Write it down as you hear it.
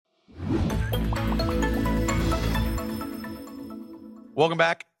Welcome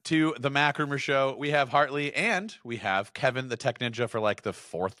back to the Mac Rumor Show. We have Hartley and we have Kevin, the Tech Ninja, for like the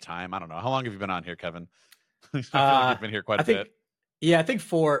fourth time. I don't know. How long have you been on here, Kevin? I feel like you've been here quite a bit. Yeah, I think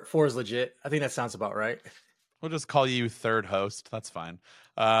four is legit. I think that sounds about right. We'll just call you third host. That's fine.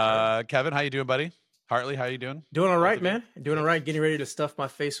 Sure. Kevin, how you doing, buddy? Hartley, how you doing? Doing all right, man. Doing all right. Getting ready to stuff my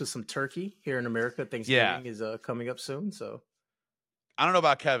face with some turkey here in America. Thanksgiving is coming up soon, so. I don't know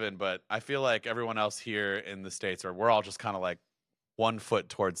about Kevin, but I feel like everyone else here in the States, we're all just kind of like 1 foot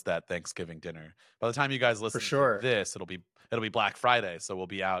towards that Thanksgiving dinner. By the time you guys listen to this, it'll be Black Friday, so we'll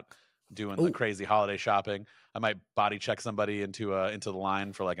be out doing the crazy holiday shopping. I might body check somebody into the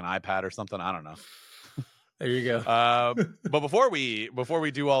line for like an iPad or something. I don't know. There you go. But before we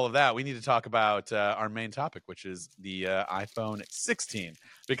do all of that, we need to talk about our main topic, which is the iPhone 16,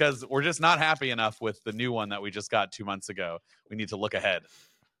 because we're just not happy enough with the new one that we just got 2 months ago. We need to look ahead.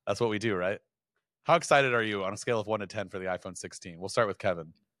 That's what we do, right? How excited are you on a scale of 1 to 10 for the iPhone 16? We'll start with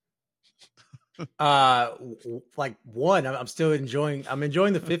Kevin. Like 1. I'm still enjoying. I'm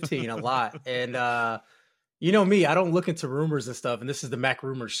enjoying the 15 a lot, and you know me, I don't look into rumors and stuff. And this is the Mac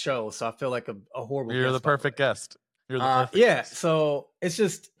Rumors show, so I feel like a horrible. You're the perfect guest. You're the perfect guest. So it's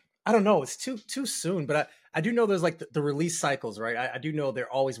just I don't know. It's too soon, but I do know there's like the release cycles, right? I do know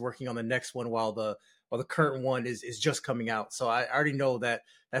they're always working on the next one while the current one is just coming out. So I already know that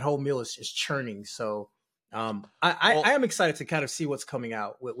whole meal is churning. So I am excited to kind of see what's coming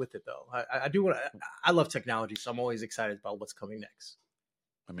out with it, though. I love technology, so I'm always excited about what's coming next.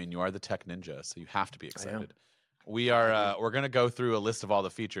 I mean, you are the tech ninja, so you have to be excited. We're going to go through a list of all the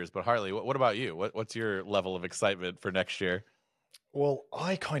features, but Hartley, what about you? What's your level of excitement for next year? Well,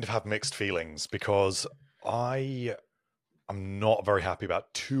 I kind of have mixed feelings because I am not very happy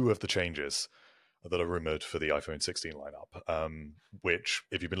about 2 of the changes that are rumored for the iPhone 16 lineup, which,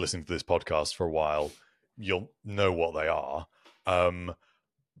 if you've been listening to this podcast for a while, you'll know what they are.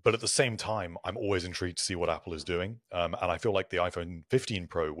 But at the same time, I'm always intrigued to see what Apple is doing. And I feel like the iPhone 15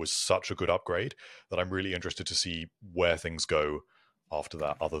 Pro was such a good upgrade that I'm really interested to see where things go after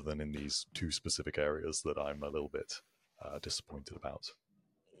that, other than in these 2 specific areas that I'm a little bit disappointed about.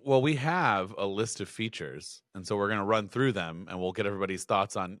 Well, we have a list of features, and so we're going to run through them, and we'll get everybody's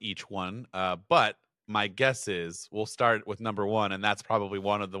thoughts on each one. But my guess is we'll start with number 1, and that's probably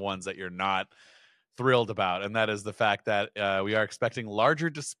one of the ones that you're not thrilled about, and that is the fact that we are expecting larger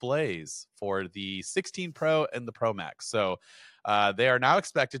displays for the 16 Pro and the Pro Max. So they are now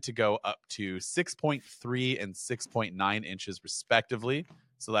expected to go up to 6.3 and 6.9 inches respectively.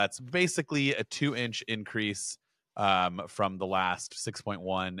 So that's basically a 2-inch increase from the last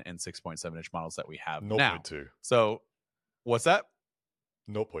 6.1 and 6.7 inch models that we have 0. now. 0.2. So what's that?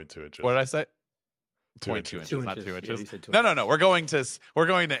 0.2 inches. What did I say? 2 inches, 2 not 2 inches. Yeah, No. We're going to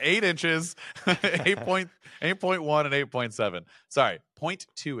 8 inches, 8.1 and 8.7. Sorry,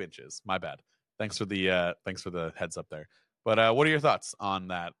 0.2 inches. My bad. Thanks for the heads up there. But what are your thoughts on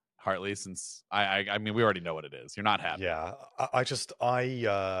that, Hartley? Since I mean, we already know what it is. You're not happy. Yeah,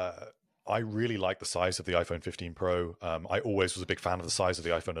 I really like the size of the iPhone 15 Pro. I always was a big fan of the size of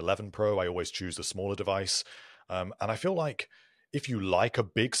the iPhone 11 Pro. I always choose the smaller device. And I feel like if you like a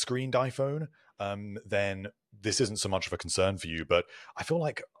big screened iPhone, then this isn't so much of a concern for you. But I feel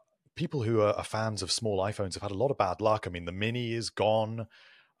like people who are fans of small iPhones have had a lot of bad luck. I mean, the Mini is gone.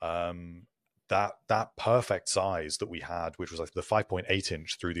 That perfect size that we had, which was like the 5.8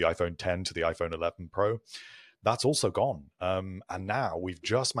 inch through the iPhone 10 to the iPhone 11 Pro, that's also gone. And now we've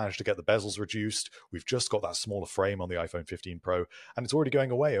just managed to get the bezels reduced. We've just got that smaller frame on the iPhone 15 Pro, and it's already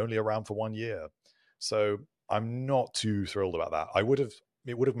going away, only around for 1 year. So I'm not too thrilled about that.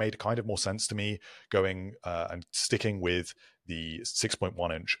 It would have made kind of more sense to me going and sticking with the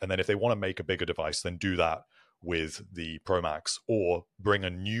 6.1 inch. And then if they want to make a bigger device, then do that with the Pro Max or bring a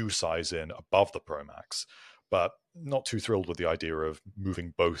new size in above the Pro Max. But not too thrilled with the idea of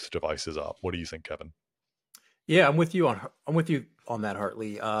moving both devices up. What do you think, Kevin? Yeah, I'm with you on that,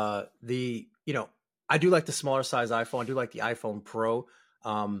 Hartley. I do like the smaller size iPhone. I do like the iPhone Pro.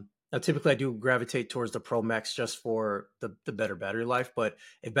 Now, typically, I do gravitate towards the Pro Max just for the better battery life. But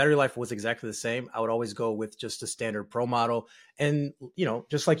if battery life was exactly the same, I would always go with just a standard Pro model. And,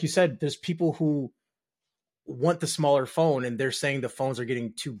 just like you said, there's people who want the smaller phone and they're saying the phones are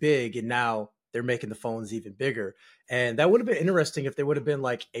getting too big, and now they're making the phones even bigger. And that would have been interesting if there would have been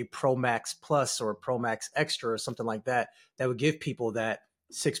like a Pro Max Plus or a Pro Max Extra or something like that would give people that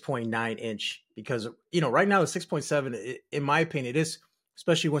 6.9 inch. Because, right now the 6.7, in my opinion, it is,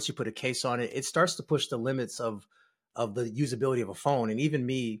 especially once you put a case on it, it starts to push the limits of the usability of a phone. And even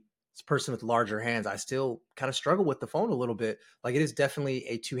me, a person with larger hands, I still kind of struggle with the phone a little bit. Like it is definitely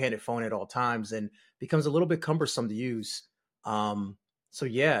a two-handed phone at all times and becomes a little bit cumbersome to use. So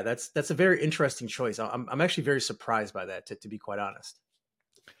yeah, that's a very interesting choice. I'm actually very surprised by that, to be quite honest.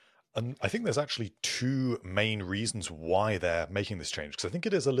 And I think there's actually two main reasons why they're making this change, because I think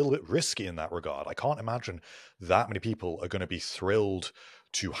it is a little bit risky in that regard. I can't imagine that many people are going to be thrilled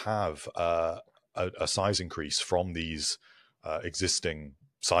to have a size increase from these existing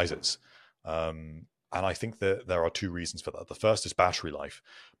sizes. And I think that there are two reasons for that. The first is battery life,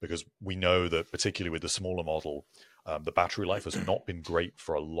 because we know that particularly with the smaller model, the battery life has not been great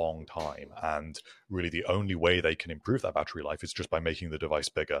for a long time. And really the only way they can improve that battery life is just by making the device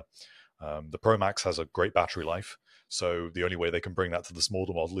bigger. The Pro Max has a great battery life, so the only way they can bring that to the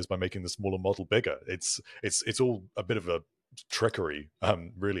smaller model is by making the smaller model bigger. It's all a bit of a trickery,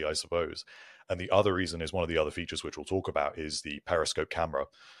 really, I suppose. And the other reason is one of the other features which we'll talk about is the periscope camera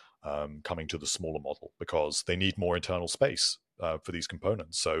coming to the smaller model, because they need more internal space for these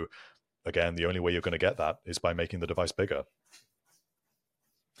components. So again, the only way you're going to get that is by making the device bigger.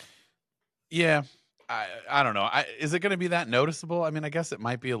 Yeah, I don't know. Is it going to be that noticeable? I mean, I guess it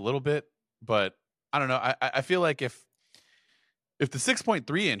might be a little bit, but I don't know. I feel like if the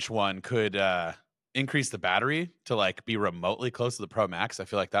 6.3 inch one could increase the battery to like be remotely close to the Pro Max, I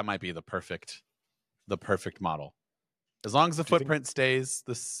feel like that might be the perfect model. As long as the footprint stays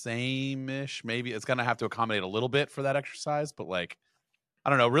the same-ish, maybe it's going to have to accommodate a little bit for that exercise, but like, I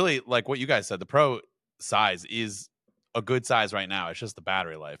don't know, really like what you guys said, the Pro size is a good size right now. It's just the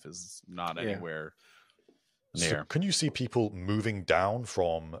battery life is not anywhere near. So can you see people moving down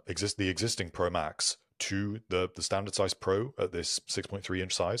from the existing Pro Max to the standard size Pro at this 6.3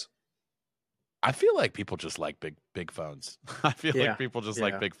 inch size? I feel like people just like big phones. I feel like people just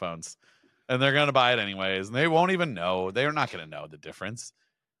like big phones. And they're going to buy it anyways. And they won't even know. They're not going to know the difference.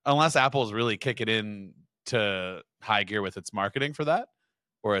 Unless Apple's really kicking in to high gear with its marketing for that.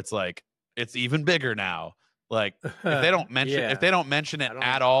 Or it's like, it's even bigger now. Like, if they don't mention it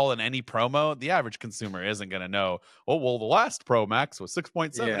at all in any promo, the average consumer isn't going to know, oh, well, the last Pro Max was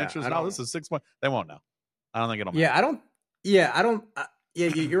 6.7 inches. Now this is 6. They won't know. I don't think it'll matter.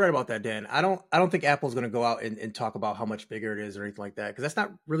 You're right about that, Dan. I don't think Apple's going to go out and talk about how much bigger it is or anything like that, because that's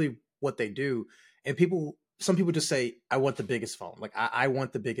not really what they do. And some people just say, I want the biggest phone. Like I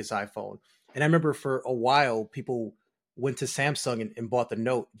want the biggest iPhone. And I remember for a while, people went to Samsung and bought the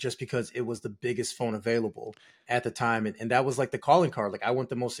Note just because it was the biggest phone available at the time. And that was like the calling card. Like I want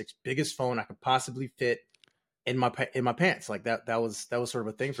the biggest phone I could possibly fit in my pants. Like that was sort of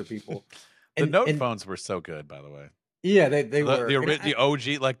a thing for people. The Note phones were so good, by the way. Yeah, they were. The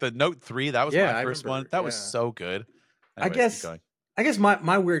OG, like the Note 3, that was my first one. That was so good. Anyways, I guess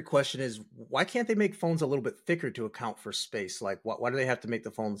my weird question is, why can't they make phones a little bit thicker to account for space? Like, why do they have to make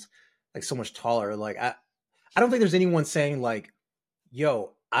the phones like so much taller? Like, I don't think there's anyone saying like,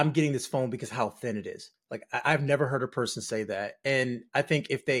 yo, I'm getting this phone because how thin it is. Like, I've never heard a person say that. And I think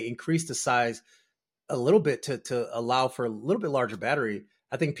if they increase the size a little bit to allow for a little bit larger battery,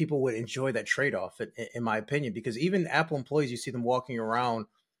 I think people would enjoy that trade-off, in my opinion, because even Apple employees, you see them walking around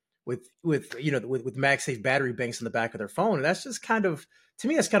with MagSafe battery banks in the back of their phone. And that's just to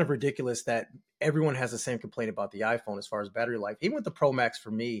me, that's kind of ridiculous that everyone has the same complaint about the iPhone as far as battery life. Even with the Pro Max,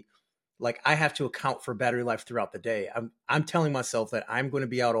 for me, like I have to account for battery life throughout the day. I'm telling myself that I'm going to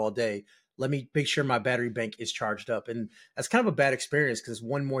be out all day. Let me make sure my battery bank is charged up. And that's kind of a bad experience because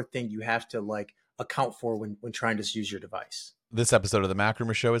one more thing you have to like account for when trying to use your device. This episode of the Mac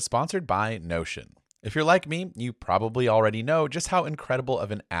Rumor Show is sponsored by Notion. If you're like me, you probably already know just how incredible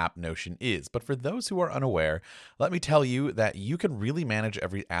of an app Notion is. But for those who are unaware, let me tell you that you can really manage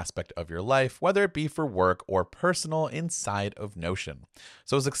every aspect of your life, whether it be for work or personal, inside of Notion.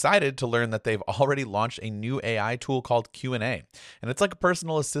 So I was excited to learn that they've already launched a new AI tool called Q&A. And it's like a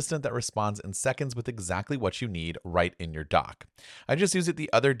personal assistant that responds in seconds with exactly what you need right in your dock. I just used it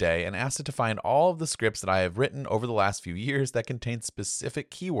the other day and asked it to find all of the scripts that I have written over the last few years that contain specific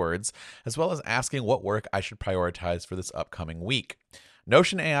keywords, as well as asking what work I should prioritize for this upcoming week.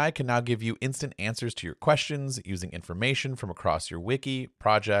 Notion AI can now give you instant answers to your questions using information from across your wiki,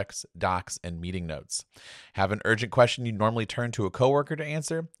 projects, docs, and meeting notes. Have an urgent question you normally turn to a coworker to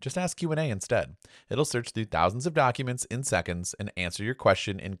answer? Just ask Q&A instead. It'll search through thousands of documents in seconds and answer your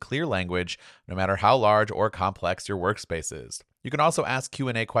question in clear language, no matter how large or complex your workspace is. You can also ask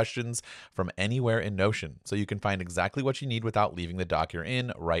Q&A questions from anywhere in Notion, so you can find exactly what you need without leaving the dock you're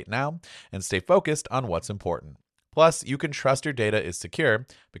in right now and stay focused on what's important. Plus, you can trust your data is secure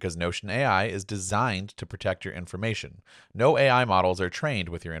because Notion AI is designed to protect your information. No AI models are trained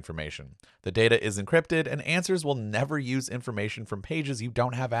with your information. The data is encrypted, and answers will never use information from pages you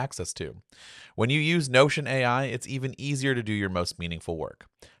don't have access to. When you use Notion AI, it's even easier to do your most meaningful work.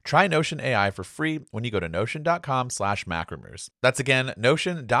 Try Notion AI for free when you go to notion.com/macrumors. That's again,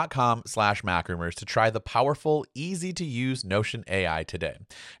 notion.com/macrumors to try the powerful, easy to use Notion AI today.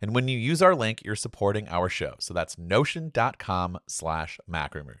 And when you use our link, you're supporting our show. So that's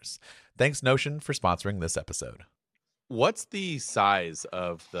notion.com/macrumors. Thanks, Notion, for sponsoring this episode. What's the size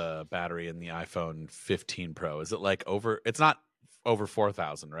of the battery in the iPhone 15 Pro? Is it like it's not over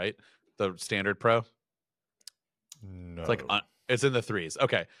 4,000, right? The standard Pro? No. It's like it's in the threes.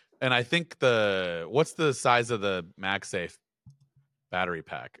 Okay. And I think what's the size of the MagSafe battery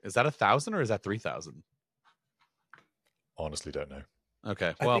pack? Is that 1,000 or is that 3,000? Honestly, don't know.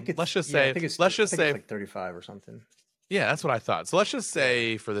 Okay. Well, let's just say it's like 35 or something. Yeah, that's what I thought. So let's just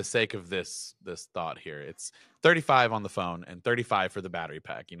say, for the sake of this thought here, it's 35 on the phone and 35 for the battery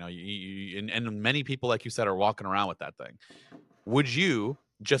pack. You know, and many people, like you said, are walking around with that thing. Would you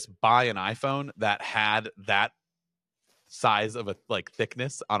just buy an iPhone that had that size of a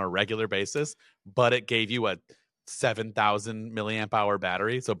thickness on a regular basis, but it gave you a 7,000 milliamp hour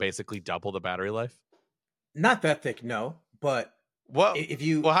battery, so basically double the battery life? Not that thick, no. But how do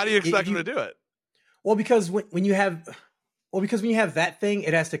you expect them to do it? Well, because when you have that thing,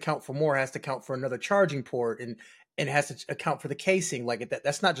 it has to account for more. It has to account for another charging port, and it has to account for the casing. Like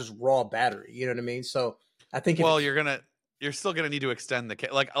that's not just raw battery. You know what I mean? So I think. You're still gonna need to extend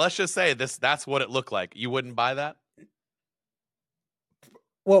the let's just say that's what it looked like. You wouldn't buy that?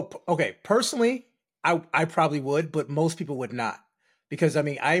 Well, okay. Personally, I probably would, but most people would not, because I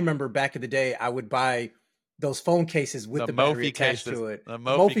mean, I remember back in the day, I would buy those phone cases with the battery attached to it. The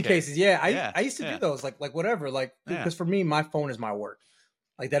Mophie cases. Yeah. I used to do those like whatever, because for me, my phone is my work.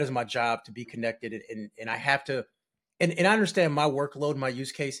 Like that is my job, to be connected. And I have to, and I understand my workload, my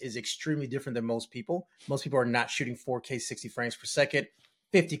use case is extremely different than most people. Most people are not shooting 4K 60 frames per second,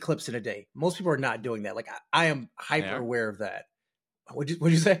 50 clips in a day. Most people are not doing that. Like I am hyper aware of that. What'd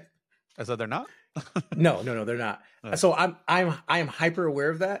you say? I said they're not? No, they're not. Oh. So I am hyper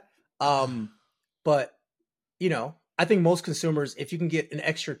aware of that. But you know, I think most consumers, if you can get an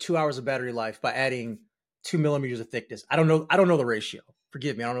extra 2 hours of battery life by adding 2 millimeters of thickness, I don't know the ratio.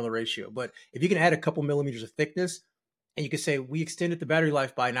 Forgive me, I don't know the ratio. But if you can add a couple millimeters of thickness, and you can say we extended the battery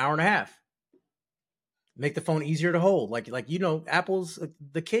life by an hour and a half, make the phone easier to hold. Like Apple's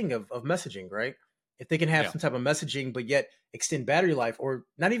the king of messaging, right? If they can have some type of messaging, but yet extend battery life, or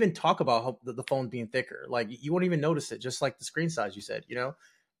not even talk about the phone being thicker, like you won't even notice it, just like the screen size you said,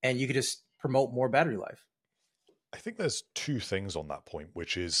 and you could just promote more battery life. I think there's two things on that point,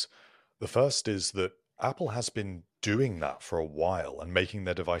 which is the first is that Apple has been doing that for a while and making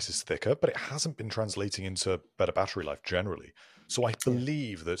their devices thicker, but it hasn't been translating into better battery life generally. So I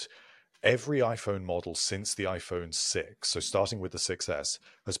believe that every iPhone model since the iPhone 6, so starting with the 6S,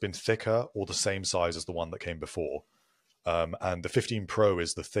 has been thicker or the same size as the one that came before. And the 15 Pro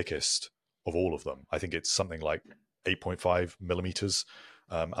is the thickest of all of them. I think it's something like 8.5 millimeters.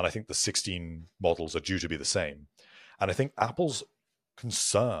 And I think the 16 models are due to be the same. And I think Apple's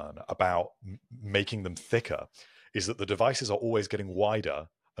concern about making them thicker is that the devices are always getting wider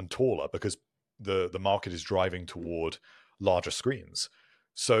and taller because the market is driving toward larger screens.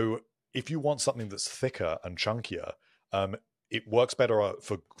 So if you want something that's thicker and chunkier, it works better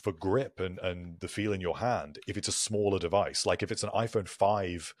for grip and the feel in your hand if it's a smaller device. Like if it's an iPhone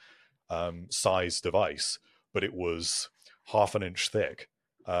 5 size device, but it was half an inch thick,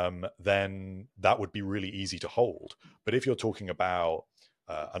 then that would be really easy to hold. But if you're talking about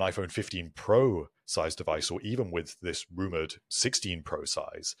an iPhone 15 Pro size device, or even with this rumored 16 Pro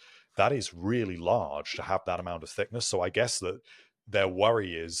size, that is really large to have that amount of thickness. So I guess that their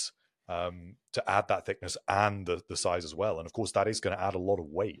worry is to add that thickness and the size as well. And of course, that is going to add a lot of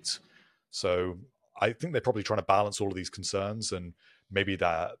weight. So I think they're probably trying to balance all of these concerns, and maybe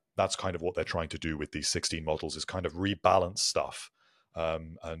that's kind of what they're trying to do with these 16 models, is kind of rebalance stuff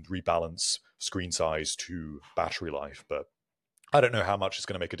and rebalance screen size to battery life. But I don't know how much it's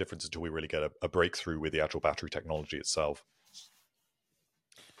going to make a difference until we really get a breakthrough with the actual battery technology itself.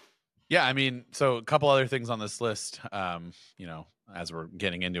 Yeah, I mean, so a couple other things on this list, as we're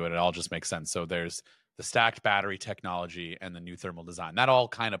getting into it, it all just makes sense. So there's the stacked battery technology and the new thermal design. That all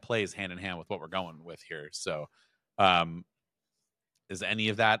kind of plays hand in hand with what we're going with here. So is any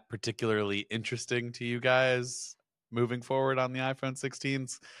of that particularly interesting to you guys moving forward on the iPhone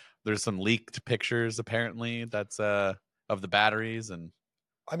 16s? There's some leaked pictures, apparently, that's of the batteries. And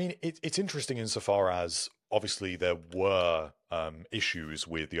I mean, it's interesting insofar as obviously there were issues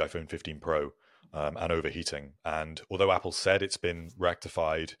with the iPhone 15 Pro and overheating. And although Apple said it's been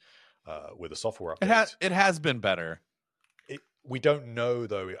rectified with a software update, it has been better. We don't know,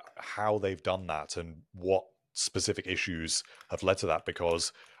 though, how they've done that and what specific issues have led to that,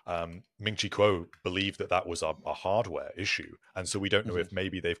 because Ming-Chi Kuo believed that was a hardware issue. And so we don't know if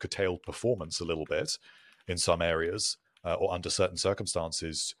maybe they've curtailed performance a little bit in some areas or under certain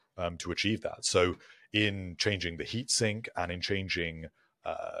circumstances to achieve that. So in changing the heatsink and in changing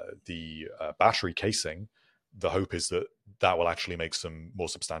the battery casing, the hope is that will actually make some more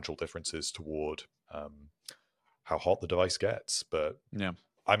substantial differences toward how hot the device gets. But yeah,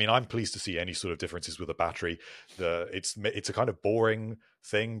 I mean, I'm pleased to see any sort of differences with the battery. It's a kind of boring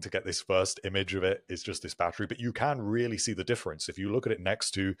thing to get this first image of it. It's just this battery, but you can really see the difference if you look at it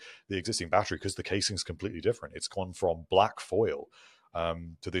next to the existing battery, because the casing's completely different. It's gone from black foil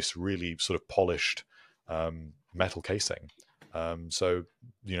to this really sort of polished metal casing. So,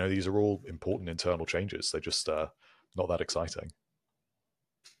 these are all important internal changes. They're just not that exciting.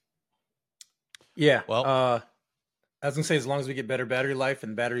 Yeah. Well, I was gonna say, as long as we get better battery life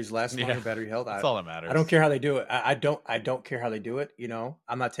and batteries last longer, battery health, that's all that matters. I don't care how they do it. I don't care how they do it.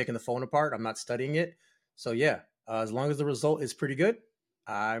 I'm not taking the phone apart. I'm not studying it. So yeah, as long as the result is pretty good,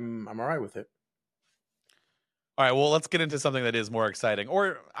 I'm all right with it. All right, well, let's get into something that is more exciting.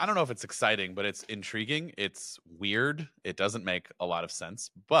 Or I don't know if it's exciting, but it's intriguing. It's weird. It doesn't make a lot of sense.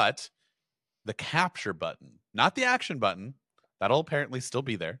 But the capture button, not the action button, that'll apparently still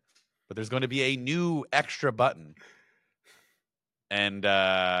be there. But there's going to be a new extra button. And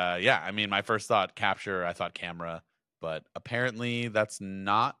I mean, my first thought capture, I thought camera, but apparently that's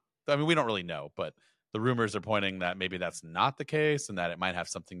not. I mean, we don't really know, but the rumors are pointing that maybe that's not the case, and that it might have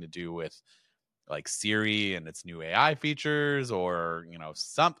something to do with like Siri and its new AI features, or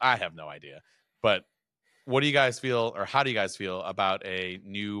I have no idea. But what do you guys feel, or how do you guys feel about a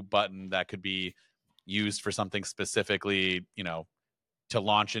new button that could be used for something specifically, to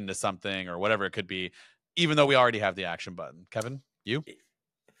launch into something or whatever it could be, even though we already have the action button? Kevin, you?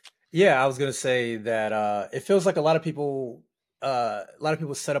 Yeah, I was gonna say that it feels like a lot of people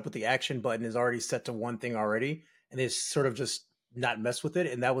set up with the action button is already set to one thing already, and they sort of just not mess with it.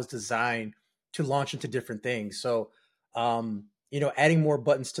 And that was designed to launch into different things. So, adding more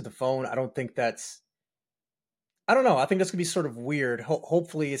buttons to the phone, I don't know. I think that's gonna be sort of weird.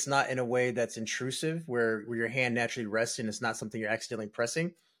 Hopefully, it's not in a way that's intrusive, where your hand naturally rests and it's not something you're accidentally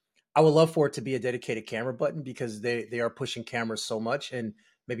pressing. I would love for it to be a dedicated camera button, because they are pushing cameras so much, and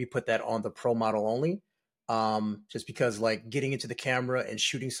maybe put that on the Pro model only. Just because like getting into the camera and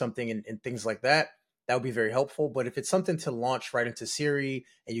shooting something and things like that would be very helpful. But if it's something to launch right into Siri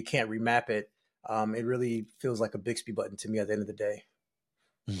and you can't remap it, it really feels like a Bixby button to me at the end of the day.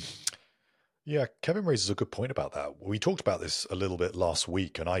 Yeah, Kevin raises a good point about that. We talked about this a little bit last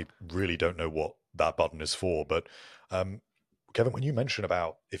week, and I really don't know what that button is for. But Kevin, when you mention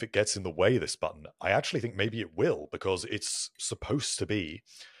about if it gets in the way, this button, I actually think maybe it will, because it's supposed to be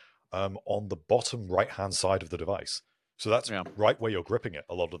on the bottom right-hand side of the device. So that's right where you're gripping it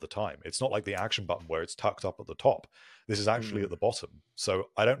a lot of the time. It's not like the action button where it's tucked up at the top. This is actually at the bottom. So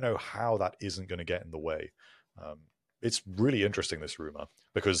I don't know how that isn't going to get in the way. It's really interesting, this rumor,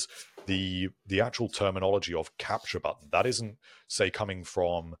 because the actual terminology of capture button, that isn't, say, coming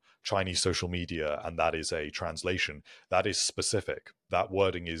from Chinese social media and that is a translation. That is specific. That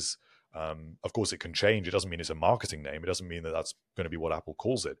wording is, of course, it can change. It doesn't mean it's a marketing name. It doesn't mean that that's going to be what Apple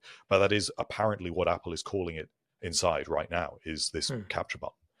calls it. But that is apparently what Apple is calling it inside right now, is this capture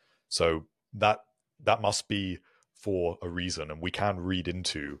button. So that must be for a reason, and we can read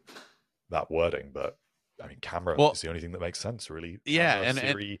into that wording, but I mean, camera is the only thing that makes sense, really. Yeah, camera,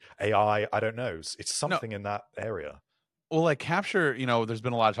 Siri, AI, I don't know. It's something in that area. Well, like capture, there's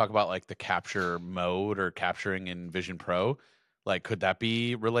been a lot of talk about like the capture mode or capturing in Vision Pro. Like, could that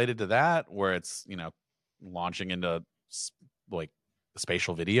be related to that, where it's, launching into like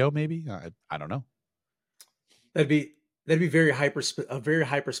spatial video? Maybe I don't know. That'd be a very hyper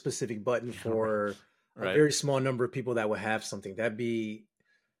specific button for a very small number of people that would have something.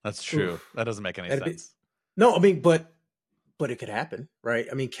 That's true. That doesn't make any sense. No, I mean, but it could happen, right?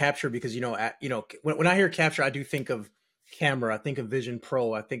 I mean, capture, because when I hear capture, I do think of camera, I think of Vision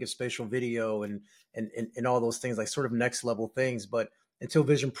Pro, I think of spatial video and all those things, like sort of next level things. But until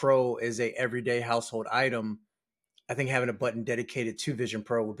Vision Pro is a everyday household item, I think having a button dedicated to Vision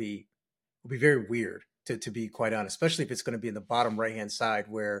Pro would be very weird, to be quite honest, especially if it's going to be in the bottom right hand side,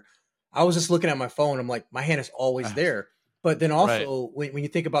 where I was just looking at my phone. I'm like, my hand is always there. But then also when you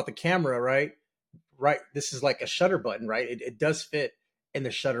think about the camera, right, this is like a shutter button, right? It does fit in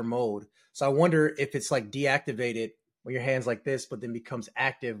the shutter mode. So I wonder if it's like deactivated when your hand's like this, but then becomes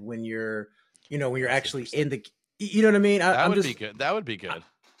active when you're, when you're That's actually interesting. in the, you know what I mean? That I'm would just, be good. That would be good.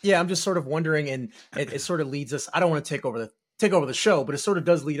 yeah, I'm just sort of wondering, and it sort of leads us. I don't want to take over the show, but it sort of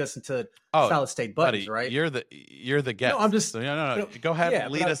does lead us into Oh, solid state buttons, buddy, right? you're the No, I'm guest. just So no. no, Go ahead, yeah,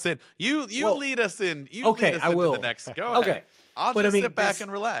 lead us in. You well, lead us in. You lead okay, us I into the will. next. Go ahead. Okay, I'll but I just mean, sit back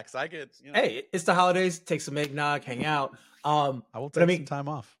and relax. I get. hey, it's the holidays. Take some eggnog, hang out. I will But I take some mean, time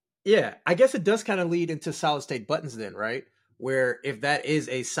off. yeah, I guess it does kind of lead into solid state buttons then, right? Where if that is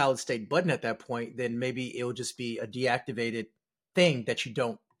a solid state button at that point, then maybe it'll just be a deactivated thing that you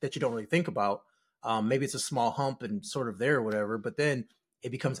don't really think about. Maybe it's a small hump and sort of there or whatever, but then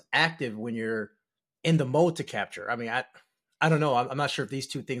it becomes active when you're in the mode to capture. I mean, I don't know. I'm not sure if these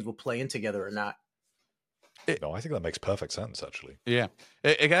two things will play in together or not. No, I think that makes perfect sense, actually. Yeah,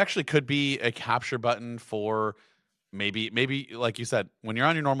 it actually could be a capture button for maybe like you said, when you're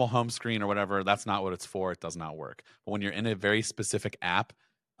on your normal home screen or whatever, that's not what it's for. It does not work. But when you're in a very specific app,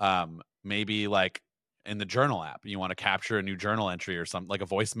 maybe like in the journal app, you want to capture a new journal entry or something, like a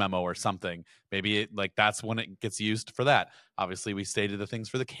voice memo or something. Maybe like that's when it gets used for that. Obviously, we stated the things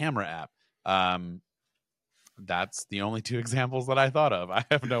for the camera app. That's the only two examples that I thought of. I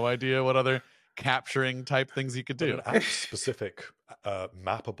have no idea what other capturing type things you could do. But an app specific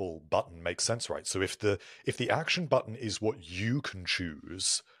mappable button makes sense, right? So if the action button is what you can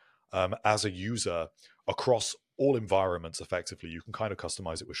choose as a user across all environments, effectively, you can kind of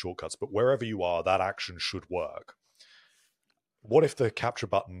customize it with shortcuts, but wherever you are, that action should work. What if the capture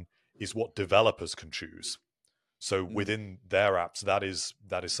button is what developers can choose? So within their apps, that is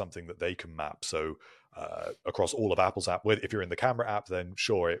something that they can map. So across all of Apple's app, if you're in the camera app, then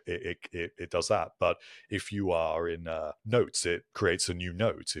sure, it does that. But if you are in Notes, it creates a new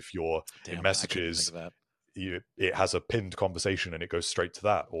note. If you're in Messages, it has a pinned conversation and it goes straight to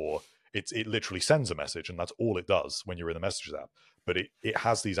that. Or it literally sends a message and that's all it does when you're in the Messages app. But it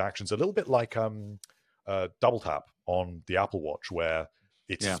has these actions a little bit like double tap on the Apple Watch, where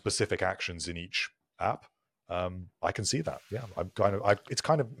it's specific actions in each app. I can see that. Yeah, it's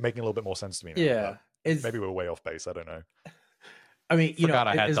kind of making a little bit more sense to me now. Yeah, maybe we're way off base. I don't know. I mean, forgot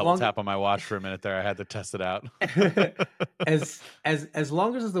I had double tap on my watch for a minute there. I had to test it out. as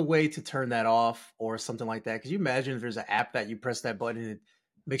long as there's a way to turn that off or something like that. Because you imagine if there's an app that you press that button and it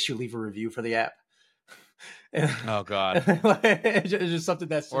makes you leave a review for the app. Oh God, it's just something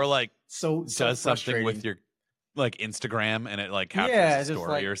that's or like so does something with your like Instagram and it like captures a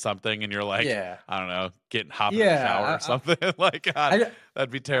story or something, and you're like, I don't know, hopping in the shower or something. Like, God,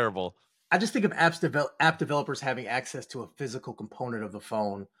 that'd be terrible. I just think of app developers having access to a physical component of the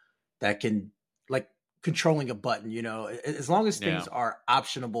phone that can, like, controlling a button. As long as things are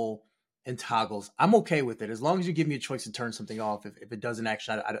optionable and toggles, I'm okay with it. As long as you give me a choice to turn something off, if it doesn't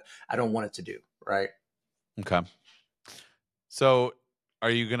actually, I don't want it to do, right? Okay. So are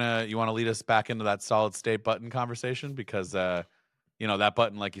you want to lead us back into that solid state button conversation? Because, that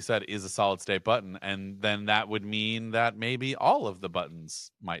button, like you said, is a solid state button. And then that would mean that maybe all of the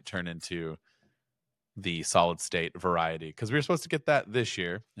buttons might turn into the solid state variety. Because we were supposed to get that this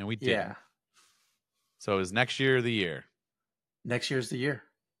year and we didn't. Yeah. So is next year the year? Next year's the year.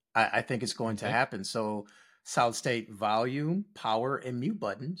 I think it's going to happen. So solid state volume, power, and mute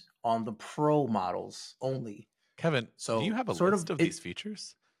buttons on the Pro models only. Kevin, do you have a list of these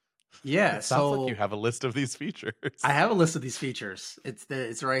features? Yeah, it sounds like you have a list of these features. I have a list of these features.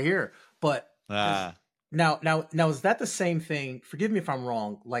 It's right here. But now is that the same thing? Forgive me if I'm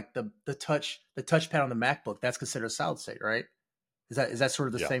wrong. Like the touchpad on the MacBook, that's considered solid state, right? Is that sort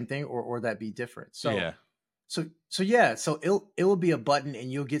of the same thing, or that be different? So yeah. So it will be a button,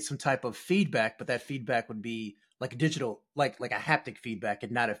 and you'll get some type of feedback, but that feedback would be like a digital, like a haptic feedback,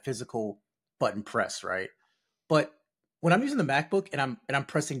 and not a physical button press, right? But when I'm using the MacBook and I'm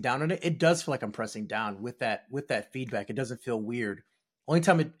pressing down on it, it does feel like I'm pressing down with that feedback. It doesn't feel weird. Only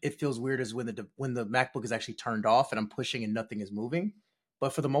time it feels weird is when the MacBook is actually turned off and I'm pushing and nothing is moving.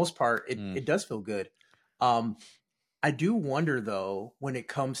 But for the most part, it does feel good. I do wonder though, when it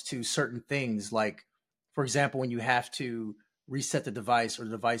comes to certain things, like, for example, when you have to reset the device or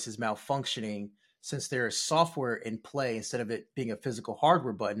the device is malfunctioning, since there is software in play instead of it being a physical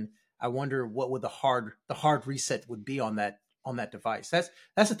hardware button, I wonder what would the hard reset would be on that device. That's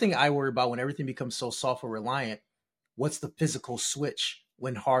the thing I worry about when everything becomes so software reliant. What's the physical switch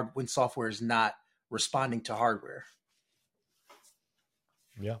when software is not responding to hardware?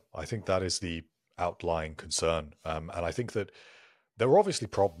 Yeah, I think that is the outlying concern. And I think that there were obviously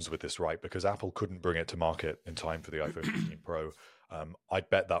problems with this, right? Because Apple couldn't bring it to market in time for the iPhone 15 Pro. I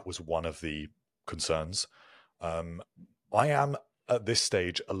bet that was one of the concerns. I am at this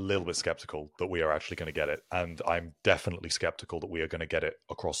stage a little bit skeptical that we are actually going to get it, and I'm definitely skeptical that we are going to get it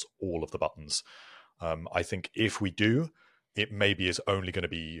across all of the buttons. I think if we do, it maybe is only going to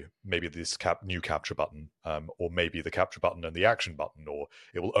be maybe this new capture button, or maybe the capture button and the action button, or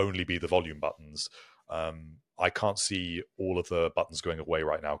it will only be the volume buttons. I can't see all of the buttons going away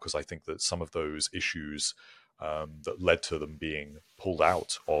right now, because I think that some of those issues that led to them being pulled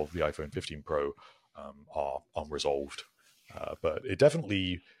out of the iPhone 15 Pro are unresolved. But it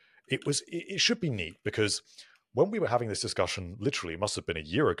definitely, it should be neat, because when we were having this discussion, literally, it must have been a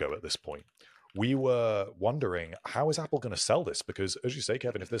year ago at this point, we were wondering, how is Apple going to sell this? Because as you say,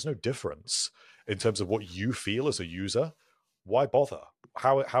 Kevin, if there's no difference in terms of what you feel as a user, why bother?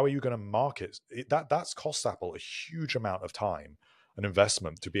 How are you going to market it? That's cost Apple a huge amount of time and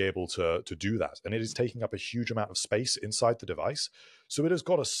investment to be able to do that, and it is taking up a huge amount of space inside the device. So it has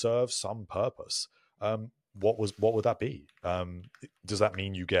got to serve some purpose. What would that be? Does that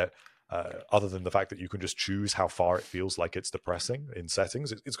mean you get, other than the fact that you can just choose how far it feels like it's depressing in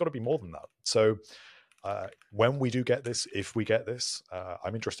settings, it's got to be more than that. So when we do get this, if we get this,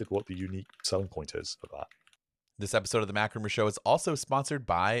 I'm interested what the unique selling point is of that. This episode of the Mac Rumor Show is also sponsored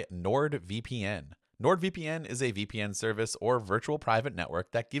by NordVPN. NordVPN is a VPN service or virtual private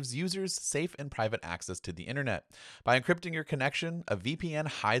network that gives users safe and private access to the internet. By encrypting your connection, a VPN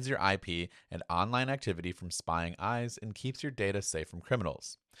hides your IP and online activity from spying eyes and keeps your data safe from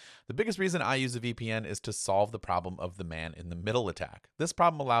criminals. The biggest reason I use a VPN is to solve the problem of the man-in-the-middle attack. This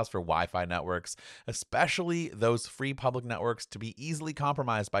problem allows for Wi-Fi networks, especially those free public networks, to be easily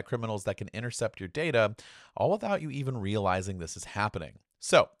compromised by criminals that can intercept your data, all without you even realizing this is happening.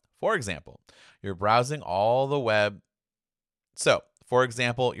 So, for example, you're browsing the web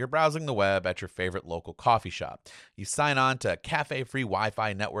at your favorite local coffee shop. You sign on to cafe-free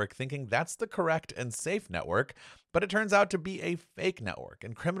Wi-Fi network thinking that's the correct and safe network, but it turns out to be a fake network,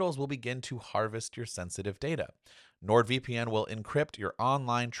 and criminals will begin to harvest your sensitive data. NordVPN will encrypt your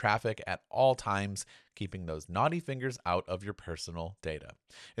online traffic at all times, keeping those naughty fingers out of your personal data.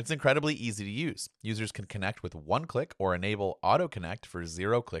 It's incredibly easy to use. Users can connect with one click or enable auto-connect for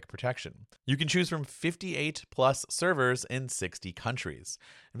zero-click protection. You can choose from 58 plus servers in 60 countries.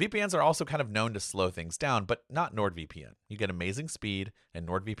 VPNs are also kind of known to slow things down, but not NordVPN. You get amazing speed, and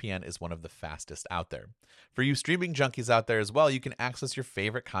NordVPN is one of the fastest out there. For you streaming junkies out there as well, you can access your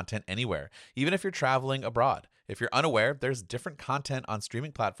favorite content anywhere, even if you're traveling abroad. If you're unaware, there's different content on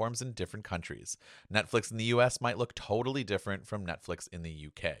streaming platforms in different countries. Netflix in the US might look totally different from Netflix in the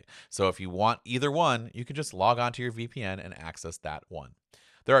UK. So if you want either one, you can just log onto your VPN and access that one.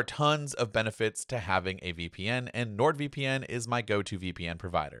 There are tons of benefits to having a VPN, and NordVPN is my go-to VPN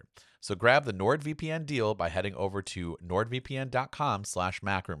provider. So grab the NordVPN deal by heading over to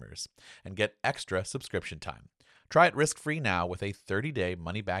nordvpn.com/macrumors and get extra subscription time. Try it risk-free now with a 30-day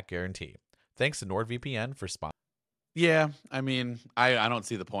money-back guarantee. Thanks to NordVPN for sponsoring. Yeah, I mean, I don't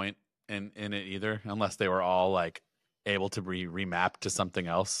see the point in it either, unless they were all like able to be remapped to something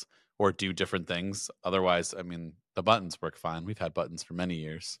else or do different things. Otherwise, I mean, the buttons work fine. We've had buttons for many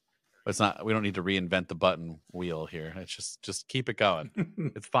years. But it's not, we don't need to reinvent the button wheel here. It's just keep it going.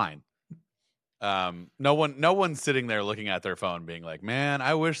 It's fine. No one's sitting there looking at their phone being like, man,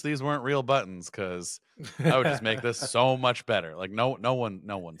 I wish these weren't real buttons, because that would just make this so much better. Like no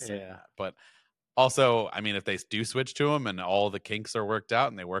one's saying that. But also, I mean, if they do switch to them and all the kinks are worked out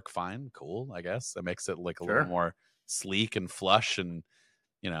and they work fine, cool, I guess. That makes it like a little more sleek and flush, and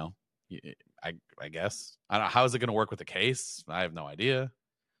I guess. I don't know, how is it going to work with the case? I have no idea.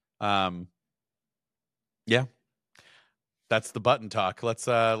 Yeah. That's the button talk. Let's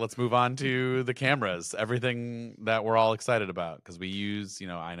move on to the cameras. Everything that we're all excited about, because we use,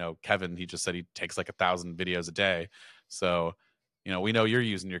 I know Kevin, he just said he takes like 1,000 videos a day. So, we know you're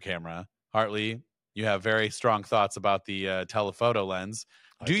using your camera. Hartley, you have very strong thoughts about the telephoto lens.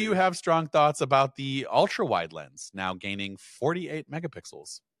 Do you have strong thoughts about the ultra wide lens now gaining 48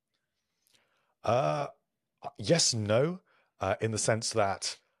 megapixels? Yes, no, in the sense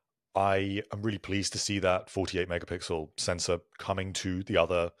that I am really pleased to see that 48 megapixel sensor coming to the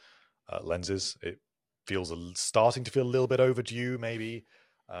other lenses. It feels starting to feel a little bit overdue, maybe,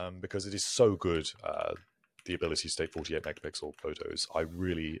 because it is so good. The ability to take 48 megapixel photos. I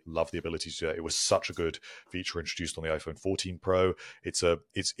really love the ability to do that. It was such a good feature introduced on the iPhone 14 Pro. It's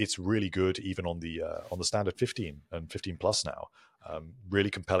really good even on the standard 15 and 15 Plus now. Really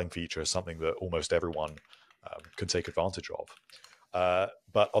compelling feature, something that almost everyone can take advantage of.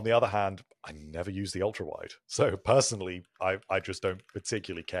 But on the other hand, I never use the ultra wide. So personally, I just don't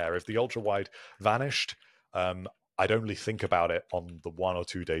particularly care. If the ultra wide vanished, I'd only think about it on the 1 or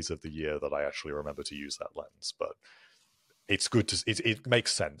 2 days of the year that I actually remember to use that lens. But it's good to it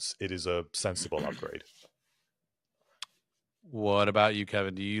makes sense. It is a sensible upgrade. What about you,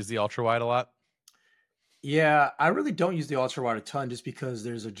 Kevin? Do you use the ultra wide a lot? Yeah, I really don't use the ultra wide a ton just because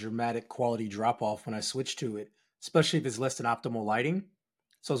there's a dramatic quality drop off when I switch to it, especially if it's less than optimal lighting.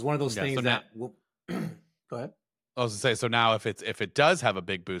 So it's one of those Yeah, so things now that will go ahead. I was to say, so now if it does have a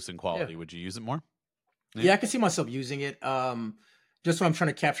big boost in Yeah. quality, would you use it more? Yeah, I can see myself using it. Just when I'm trying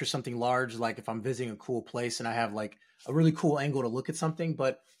to capture something large, like if I'm visiting a cool place and I have like a really cool angle to look at something,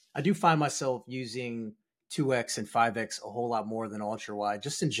 but I do find myself using 2x and 5x a whole lot more than ultra wide,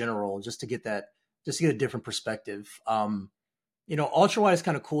 just in general, just to get a different perspective. Ultra wide is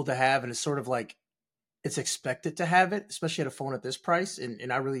kind of cool to have, and it's sort of like it's expected to have it, especially at a phone at this price.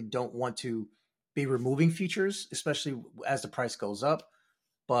 And I really don't want to be removing features, especially as the price goes up.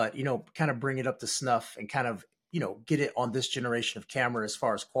 But kind of bring it up to snuff and kind of get it on this generation of camera as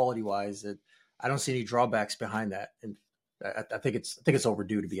far as quality wise. That I don't see any drawbacks behind that, and I think it's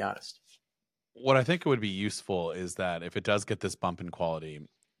overdue, to be honest. What I think it would be useful is that if it does get this bump in quality,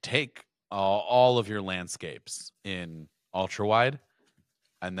 take all of your landscapes in ultra wide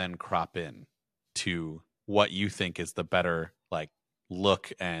and then crop in to what you think is the better like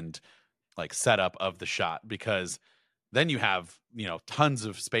look and like setup of the shot, because then you have tons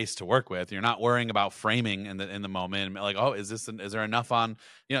of space to work with. You're not worrying about framing in the moment, like, oh, is there enough on,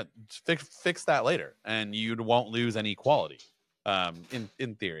 fix that later, and you won't lose any quality.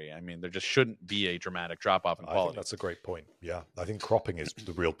 In theory, I mean, there just shouldn't be a dramatic drop off in quality. I think that's a great point. Yeah, I think cropping is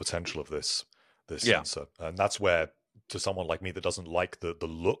the real potential of this sensor, and that's where, to someone like me that doesn't like the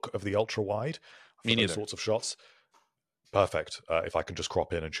look of the ultra wide for those sorts of shots, perfect. If I can just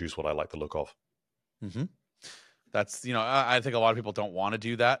crop in and choose what I like the look of. Mm-hmm. That's I think a lot of people don't want to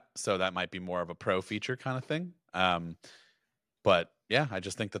do that, so that might be more of a pro feature kind of thing. But yeah, I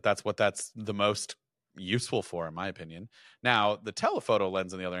just think that's the most useful for, in my opinion. Now, the telephoto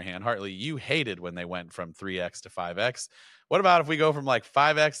lens, on the other hand, Hartley, you hated when they went from 3x to 5x. What about if we go from like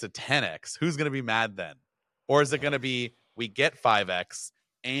 5x to 10x? Who's going to be mad then? Or is it going to be we get 5x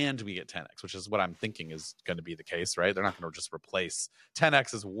and we get 10x, which is what I'm thinking is going to be the case, right? They're not going to just replace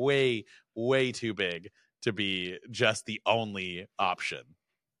 10x is way, way too big to be just the only option.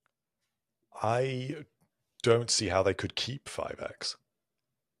 I don't see how they could keep 5x.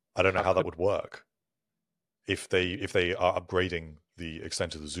 I don't know how that would work if they are upgrading the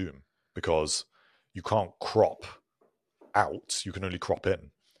extent of the zoom, because you can't crop out, you can only crop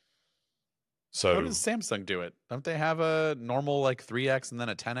in. So how does Samsung do it? Don't they have a normal like 3x and then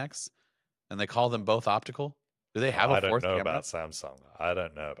a 10x, and they call them both optical? Do they have a fourth camera? I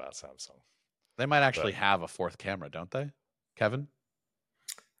don't know about Samsung. They might actually have a fourth camera, don't they, Kevin?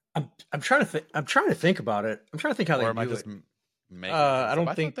 I'm trying to think about it. I'm trying to think how they do it. Or am I just making I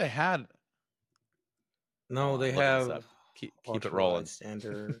don't think they had. No, they have. Keep it rolling.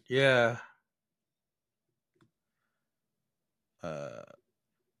 Standard. Yeah.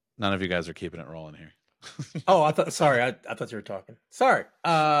 None of you guys are keeping it rolling here. Oh, I thought you were talking. Sorry.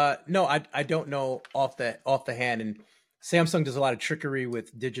 No, I don't know off the hand. And Samsung does a lot of trickery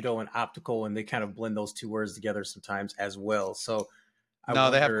with digital and optical, and they kind of blend those two words together sometimes as well. So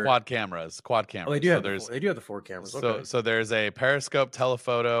they have quad cameras. Oh, they do have the 4 cameras. Okay. So there's a periscope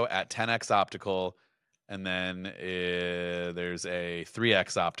telephoto at 10x optical, and then there's a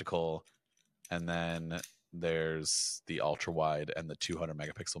 3x optical, and then there's the ultra wide and the 200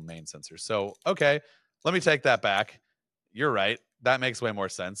 megapixel main sensor. So, okay, let me take that back. You're right. That makes way more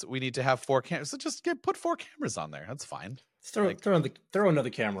sense. We need to have 4 cameras. So just put 4 cameras on there. That's fine. Throw another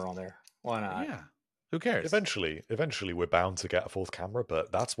camera on there. Why not? Yeah. Who cares? Eventually we're bound to get a 4th camera,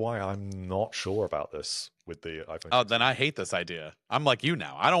 but that's why I'm not sure about this with the iPhone. Oh, then I hate this idea. I'm like you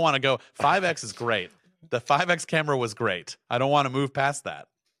now. I don't want to go. 5X is great. The 5X camera was great. I don't want to move past that.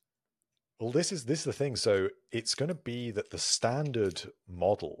 Well, this is the thing. So it's going to be that the standard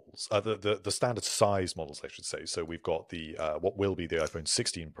models, the standard size models, I should say. So we've got the what will be the iPhone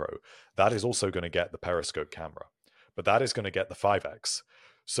 16 Pro. That is also going to get the periscope camera, but that is going to get the 5X.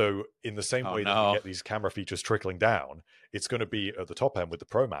 So in the same way that we get these camera features trickling down, it's going to be at the top end with the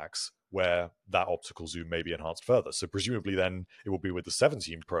Pro Max, where that optical zoom may be enhanced further. So presumably then it will be with the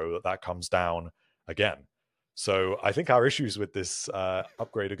 17 Pro that comes down again. So I think our issues with this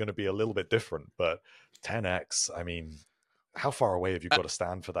upgrade are going to be a little bit different, but 10X, I mean, how far away have you got to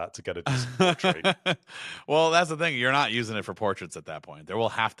stand for that to get a decent portrait? Well, that's the thing. You're not using it for portraits at that point. There will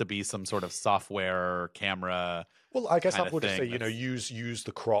have to be some sort of software camera. Well, I guess I would say, use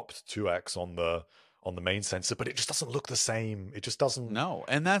the cropped 2X on the main sensor, but it just doesn't look the same. It just doesn't. No,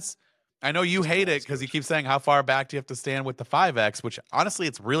 and I know you hate it because you keep saying how far back do you have to stand with the 5X, which honestly,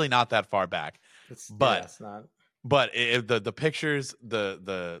 it's really not that far back. It's not. but the pictures,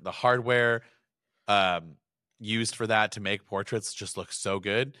 the hardware used for that to make portraits just looks so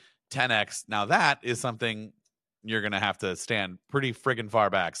good. 10x, now that is something you're gonna have to stand pretty friggin' far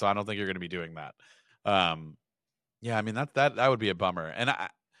back, so I don't think you're gonna be doing that. Yeah, I mean that would be a bummer. And I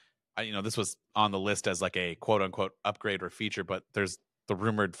this was on the list as like a quote unquote upgrade or feature, but there's the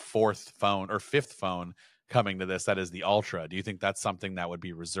rumored fourth phone or fifth phone coming to this, that is the Ultra. Do you think that's something that would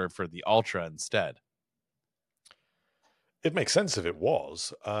be reserved for the Ultra instead? It makes sense if it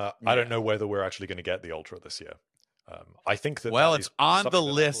was. I don't know whether we're actually going to get the Ultra this year. I think that it's on the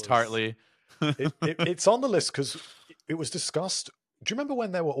list, Hartley. It's on the list because it was discussed. Do you remember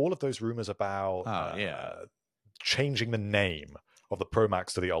when there were all of those rumors about changing the name of the Pro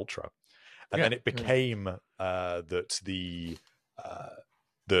Max to the Ultra, and then it became that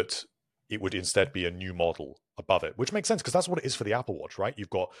it would instead be a new model above it, which makes sense because that's what it is for the Apple Watch, right? You've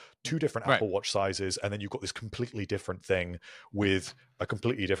got two different Apple Watch sizes, and then you've got this completely different thing with a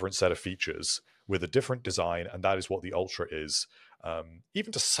completely different set of features with a different design, and that is what the Ultra is.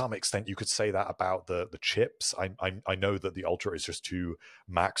 Even to some extent, you could say that about the chips. I know that the Ultra is just two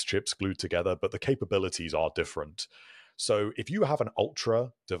Max chips glued together, but the capabilities are different. So if you have an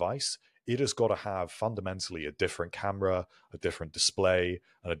Ultra device, it has got to have fundamentally a different camera, a different display,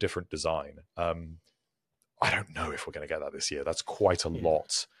 and a different design. I don't know if we're going to get that this year. That's quite a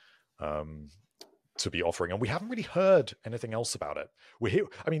lot to be offering. And we haven't really heard anything else about it.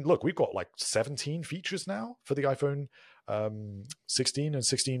 Look, we've got like 17 features now for the iPhone 16 and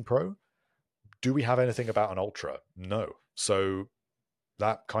 16 Pro. Do we have anything about an Ultra? No. So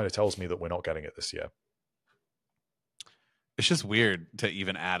that kind of tells me that we're not getting it this year. It's just weird to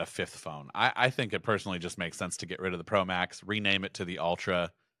even add a fifth phone. I think it personally just makes sense to get rid of the Pro Max, rename it to the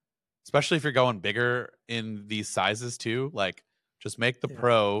Ultra, especially if you're going bigger in these sizes too. Like, just make the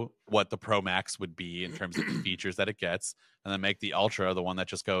Pro what the Pro Max would be in terms of the features that it gets, and then make the Ultra the one that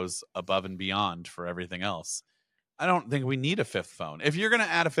just goes above and beyond for everything else. I don't think we need a fifth phone. If you're going to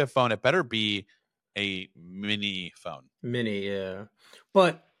add a fifth phone, it better be a mini phone. Mini, yeah.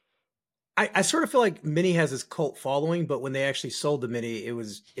 But I sort of feel like Mini has this cult following, but when they actually sold the Mini,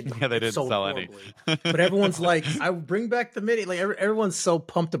 they didn't sell any. But everyone's like, I bring back the Mini. Like everyone's so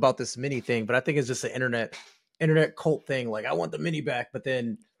pumped about this Mini thing, but I think it's just an internet cult thing. Like, I want the Mini back, but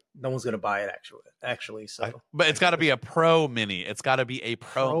then no one's gonna buy it actually. So, but it's got to be a Pro Mini. It's got to be a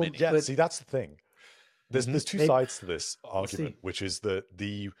Pro Mini. Yeah, see, that's the thing. There's two sides to this argument, which is that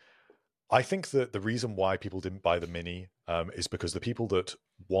I think that the reason why people didn't buy the Mini is because the people that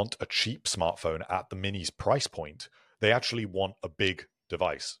want a cheap smartphone at the Mini's price point, they actually want a big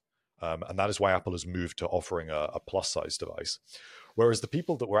device. And that is why Apple has moved to offering a plus size device. Whereas the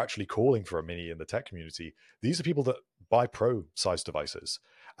people that were actually calling for a Mini in the tech community, these are people that buy Pro size devices.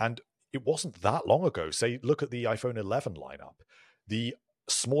 And it wasn't that long ago. Say, look at the iPhone 11 lineup. The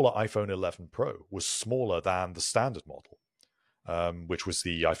smaller iPhone 11 Pro was smaller than the standard model, which was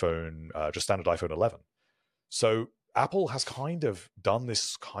the just standard iPhone 11. So Apple has kind of done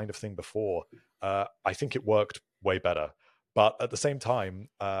this kind of thing before. I think it worked way better. But at the same time,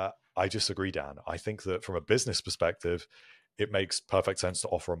 I disagree, Dan. I think that from a business perspective, it makes perfect sense to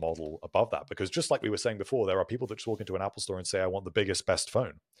offer a model above that. Because just like we were saying before, there are people that just walk into an Apple store and say, I want the biggest, best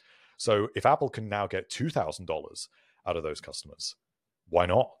phone. So if Apple can now get $2,000 out of those customers, why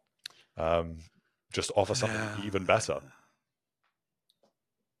not? Just offer something even better.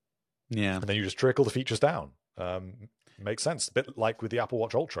 Yeah. And then you just trickle the features down. Makes sense. A bit like with the Apple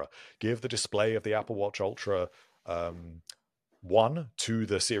Watch Ultra. Give the display of the Apple Watch Ultra 1 to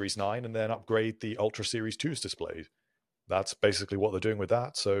the Series 9 and then upgrade the Ultra Series 2's display. That's basically what they're doing with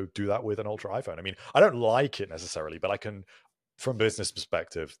that. So do that with an Ultra iPhone. I mean, I don't like it necessarily, but I can, from a business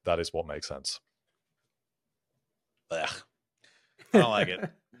perspective, that is what makes sense. Ugh. I don't like it.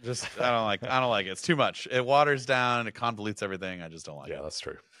 I don't like it. It's too much. It waters down, it convolutes everything. I just don't like it. Yeah, that's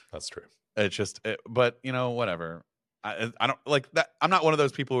true. That's true. It's just, but whatever. I don't like that. I'm not one of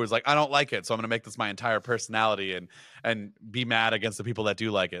those people who's like, I don't like it, so I'm going to make this my entire personality and be mad against the people that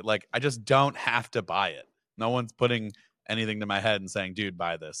do like it. Like, I just don't have to buy it. No one's putting anything to my head and saying, dude,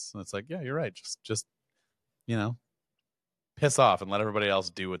 buy this. And it's like, yeah, you're right. Just piss off and let everybody else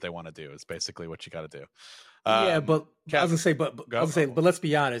do what they want to do. It's basically what you got to do. Yeah, but I was gonna say, but let's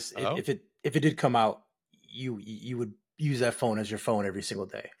be honest. If it did come out, you would use that phone as your phone every single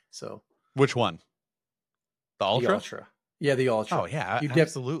day. So which one? The Ultra? The Ultra. Yeah, the Ultra. Oh yeah,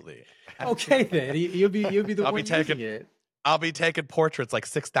 absolutely. Okay, then you'll be the one using it. I'll be taking portraits like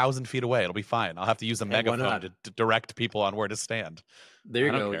 6,000 feet away. It'll be fine. I'll have to use a megaphone to direct people on where to stand. There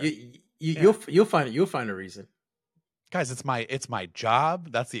you go. You'll find a reason. guys, it's my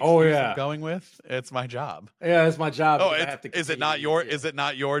job. That's the Oh, excuse yeah. I'm going with. It's my job. Yeah, it's my job. Oh, because I have to is it continue not to your use it. is it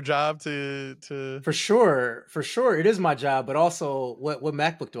not your job to For sure, it is my job. But also, what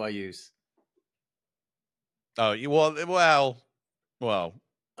MacBook do I use? Oh, well.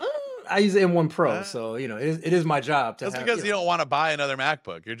 Uh, I use the M1 Pro, Uh, so it is my job to that's have. because you don't want to buy another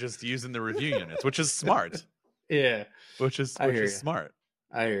MacBook. You're just using the review units, which is smart. Yeah, Which is I hear you. smart.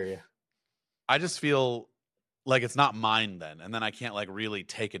 I hear you. I just feel like it's not mine then, and then I can't like really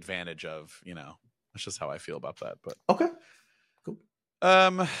take advantage of. That's just how I feel about that. But Okay, cool.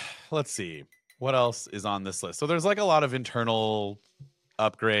 let's see what else is on this list. So there's like a lot of internal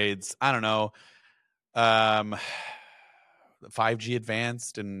upgrades. I don't know. 5G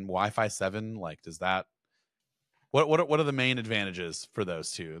advanced and Wi-Fi 7. Like, does that? What are the main advantages for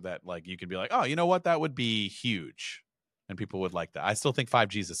those two that like you could be like, oh, you know what, that would be huge, and people would like that. I still think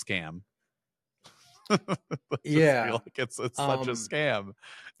 5G is a scam. I just feel like it's such a scam.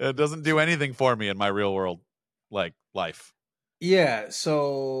 It doesn't do anything for me in my real world like life. Yeah.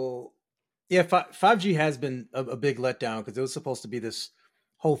 So 5G has been a big letdown because it was supposed to be this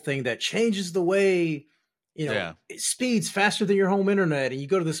whole thing that changes the way it speeds faster than your home internet, and you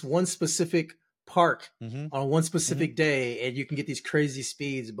go to this one specific park on one specific day, and you can get these crazy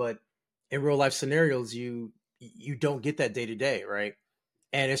speeds. But in real life scenarios, you don't get that day to day, right?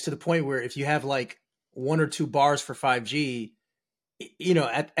 And it's to the point where if you have like 1 or 2 bars for 5G,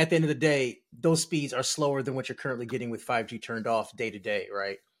 at the end of the day, those speeds are slower than what you're currently getting with 5G turned off day to day,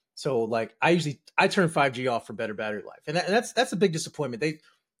 right? So like I turn 5G off for better battery life, and that's a big disappointment.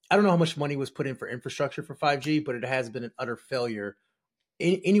 I don't know how much money was put in for infrastructure for 5G, but it has been an utter failure.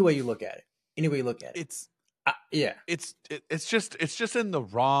 Any way you look at it, it's it's just in the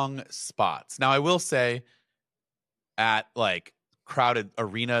wrong spots. Now I will say, at like crowded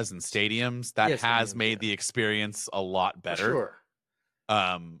arenas and stadiums, that has made the experience a lot better. For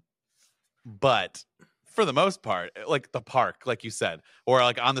sure. But for the most part, like the park, like you said, or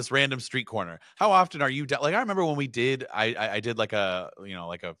like on this random street corner, how often are you like I remember when we did I did like a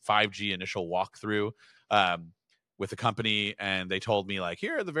 5G initial walkthrough with a company, and they told me like,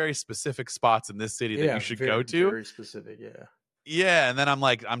 here are the very specific spots in this city that you should go to. Very specific, yeah. And then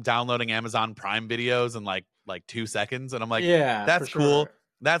I'm downloading Amazon Prime videos in like 2 seconds, and I'm like, yeah, that's cool. Sure.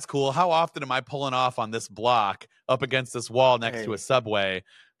 That's cool. How often am I pulling off on this block up against this wall next to a subway,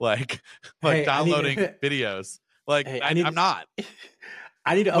 like downloading videos? Like I'm not.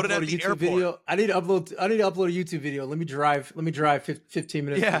 I need to upload a YouTube video. I need to upload a YouTube video. Let me drive 15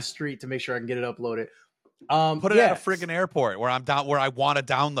 minutes to the street to make sure I can get it uploaded. Put it at a friggin' airport where I want to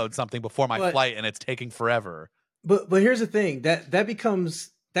download something before my flight, and it's taking forever. But here's the thing that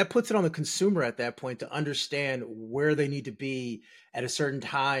puts it on the consumer at that point to understand where they need to be at a certain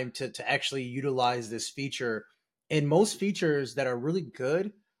time to actually utilize this feature. And most features that are really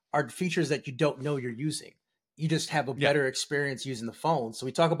good are features that you don't know you're using. You just have a better experience using the phone. So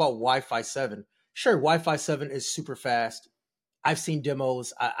we talk about Wi-Fi 7. Sure, Wi-Fi 7 is super fast. I've seen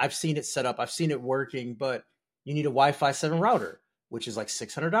demos. I've seen it set up. I've seen it working, but you need a Wi-Fi 7 router, which is like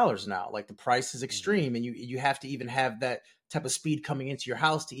 $600 now. Like the price is extreme, and you have to even have that type of speed coming into your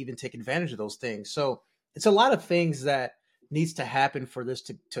house to even take advantage of those things. So it's a lot of things that needs to happen for this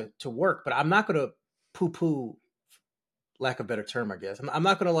to work. But I'm not going to poo-poo, lack of a better term, I guess. I'm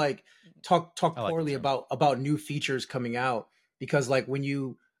not going to like talk poorly about new features coming out, because like when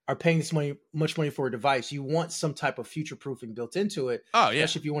you are paying this much money for a device, you want some type of future proofing built into it.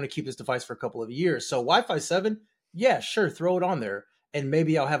 Especially if you want to keep this device for a couple of years. So Wi-Fi 7, yeah, sure, throw it on there, and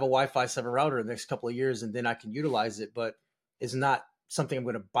maybe I'll have a Wi-Fi 7 router in the next couple of years, and then I can utilize it. But it's not something I'm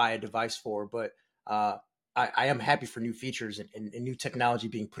going to buy a device for. But I am happy for new features and new technology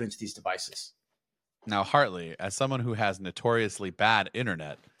being put into these devices. Now, Hartley, as someone who has notoriously bad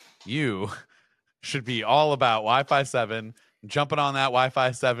internet, you should be all about Wi-Fi 7, jumping on that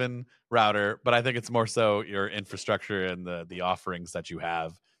Wi-Fi 7 router. But I think it's more so your infrastructure and the offerings that you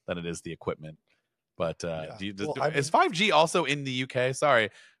have than it is the equipment. But is 5G also in the UK? Sorry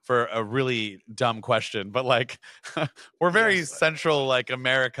for a really dumb question, but like we're very central, like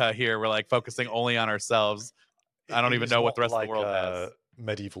America here. We're like focusing only on ourselves. I don't even know what the rest of the world has.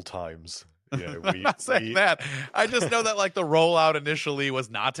 Medieval times. I'm not saying that. I just know that like the rollout initially was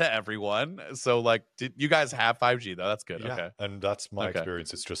not to everyone. So like, did you guys have 5G though? That's good. Yeah, okay, and that's my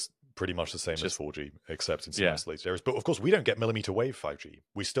experience. It's just pretty much the same as 4G, except in some isolated areas. But of course, we don't get millimeter wave 5G.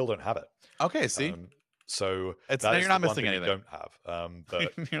 We still don't have it. Okay, see. So you're not missing anything. We don't have.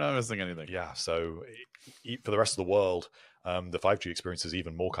 But you're not missing anything. Yeah. So for the rest of the world, the 5G experience is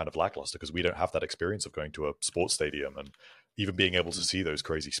even more kind of lackluster because we don't have that experience of going to a sports stadium and even being able to see those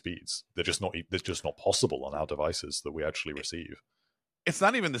crazy speeds. They're just not possible on our devices that we actually receive. It's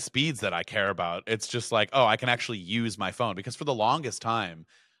not even the speeds that I care about. It's just like, oh, I can actually use my phone, because for the longest time,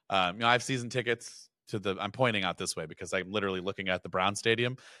 I have season tickets to I'm pointing out this way because I'm literally looking at the Brown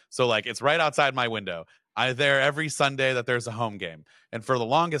Stadium. So like, it's right outside my window. I'm there every Sunday that there's a home game. And for the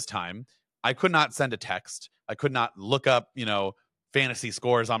longest time, I could not send a text. I could not look up, fantasy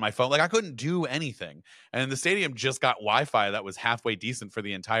scores on my phone. Like, I couldn't do anything. And the stadium just got Wi-Fi that was halfway decent for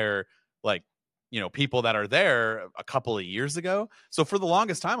the entire, like, people that are there a couple of years ago. So for the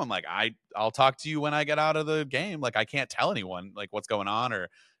longest time, I'm like, I'll talk to you when I get out of the game. Like, I can't tell anyone like what's going on, or,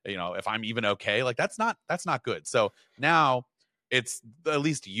 if I'm even okay. Like, that's not good. So now it's at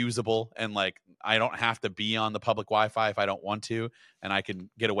least usable, and like, I don't have to be on the public Wi-Fi if I don't want to, and I can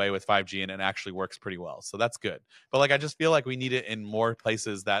get away with 5G, and it actually works pretty well. So that's good. But like, I just feel like we need it in more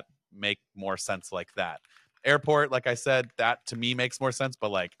places that make more sense like that. Airport, like I said, that to me makes more sense,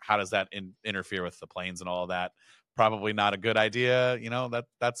 but like, how does that interfere with the planes and all of that? Probably not a good idea.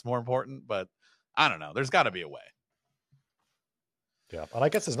 That's more important, but I don't know. There's got to be a way. Yeah, and I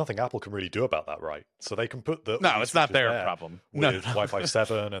guess there's nothing Apple can really do about that, right? So they can put no, it's not their problem with Wi-Fi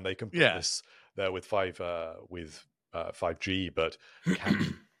 7, and they can put yeah. this there with 5G, but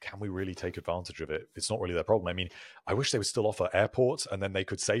can we really take advantage of it? It's not really their problem. I mean, I wish they would still offer airports, and then they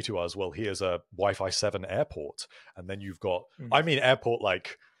could say to us, well, here's a Wi-Fi 7 airport, and then you've got, I mean, airport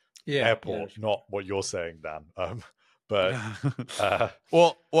like airport, not what you're saying, Dan. But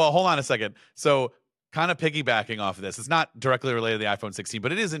well, hold on a second. So kind of piggybacking off of this, it's not directly related to the iPhone 16,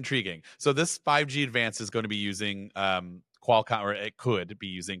 but it is intriguing. So this 5G Advance is going to be using Qualcomm, or it could be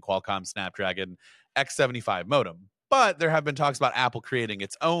using Qualcomm Snapdragon X75 modem. But there have been talks about Apple creating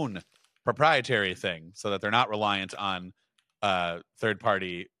its own proprietary thing so that they're not reliant on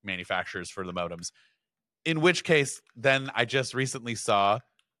third-party manufacturers for the modems. In which case, then I just recently saw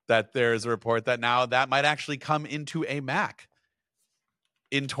that there's a report that now that might actually come into a Mac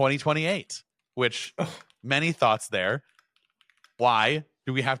in 2028, which many thoughts there. Why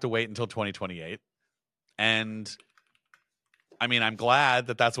do we have to wait until 2028? And I mean, I'm glad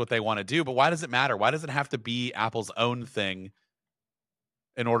that that's what they want to do, but why does it matter? Why does it have to be Apple's own thing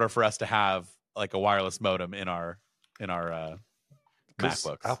in order for us to have like a wireless modem in our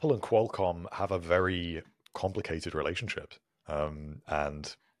MacBooks? Apple and Qualcomm have a very complicated relationship,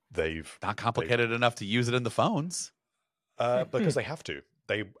 and they've not complicated enough to use it in the phones. Because they have to.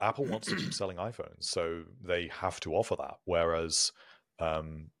 Apple wants to keep selling iPhones, so they have to offer that. Whereas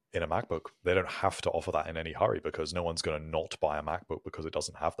in a MacBook, they don't have to offer that in any hurry, because no one's going to not buy a MacBook because it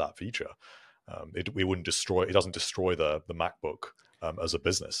doesn't have that feature. It doesn't destroy the MacBook as a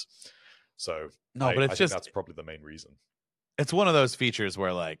business. So I think that's probably the main reason. It's one of those features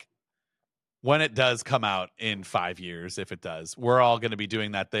where, like, when it does come out in 5 years, if it does, we're all going to be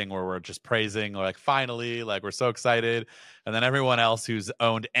doing that thing where we're just praising, like, finally, like, we're so excited. And then everyone else who's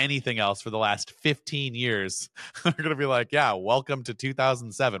owned anything else for the last 15 years are going to be like, yeah, welcome to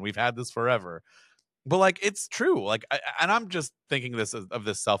 2007. We've had this forever. But like, it's true. Like, and I'm just thinking of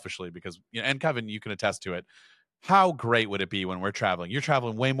this selfishly because, and Kevin, you can attest to it. How great would it be when we're traveling? You're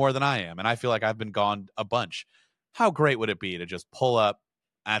traveling way more than I am, and I feel like I've been gone a bunch. How great would it be to just pull up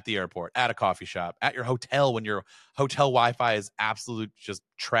at the airport, at a coffee shop, at your hotel when your hotel Wi-Fi is absolute just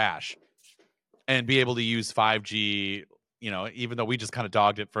trash, and be able to use 5G, even though we just kind of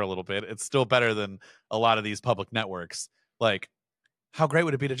dogged it for a little bit, it's still better than a lot of these public networks. Like, how great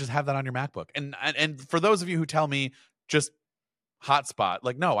would it be to just have that on your MacBook? And for those of you who tell me just hotspot,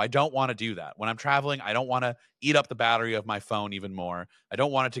 like, no, I don't want to do that. When I'm traveling, I don't want to eat up the battery of my phone even more. I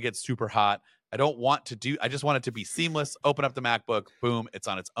don't want it to get super hot. I just want it to be seamless. Open up the MacBook, boom, it's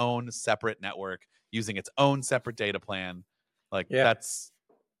on its own separate network, using its own separate data plan. Like, that's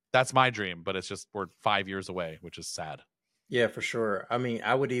my dream, but it's just, we're 5 years away, which is sad. Yeah, for sure. I mean,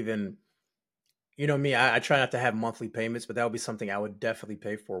 I would even, me, I try not to have monthly payments, but that would be something I would definitely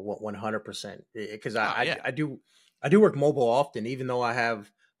pay for 100%. Because I do work mobile often, even though I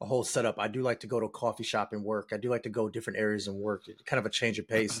have a whole setup. I do like to go to a coffee shop and work. I do like to go different areas and work. It's kind of a change of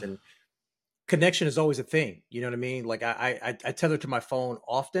pace, and connection is always a thing. You know what I mean? Like, I tether to my phone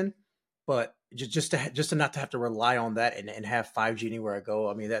often, but just to not to have to rely on that and have 5G anywhere I go.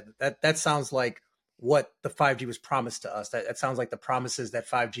 I mean, that sounds like what the 5G was promised to us. That sounds like the promises that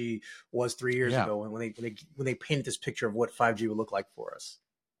 5G was 3 years ago, and when they painted this picture of what 5G would look like for us.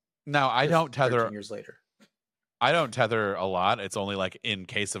 Now, I don't tether 13 years later. I don't tether a lot. It's only like in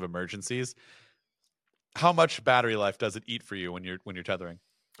case of emergencies. How much battery life does it eat for you when you're tethering?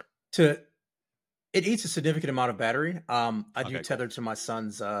 It eats a significant amount of battery. I do Okay, tether cool. to my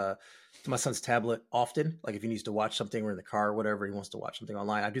son's tablet often. Like if he needs to watch something, we're in the car or whatever, he wants to watch something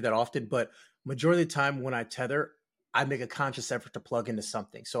online. I do that often, but majority of the time when I tether, I make a conscious effort to plug into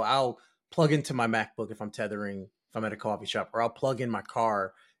something. So I'll plug into my MacBook if I'm tethering, if I'm at a coffee shop, or I'll plug in my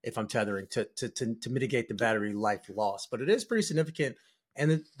car if I'm tethering to mitigate the battery life loss. But it is pretty significant,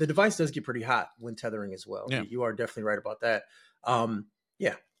 and the device does get pretty hot when tethering as well. Yeah. You are definitely right about that.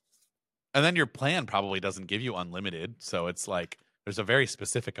 Yeah, And then your plan probably doesn't give you unlimited. So it's like there's a very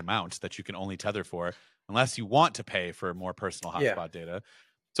specific amount that you can only tether for unless you want to pay for more personal yeah. hotspot data.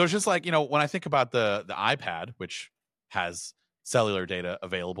 So it's just like, when I think about the iPad, which has cellular data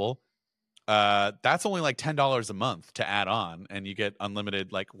available, that's only like $10 a month to add on and you get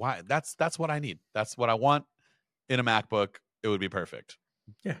unlimited. Like, why? That's what I need. That's what I want in a MacBook. It would be perfect.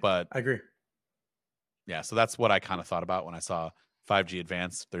 Yeah, But I agree. yeah, so that's what I kind of thought about when I saw 5G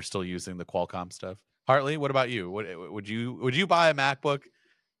Advanced. They're still using the Qualcomm stuff. Hartley, what about you? Would you buy a MacBook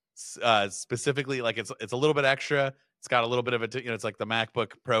specifically? Like it's a little bit extra. It's got a little bit of it's like the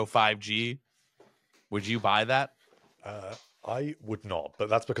MacBook Pro 5G. Would you buy that? I would not, but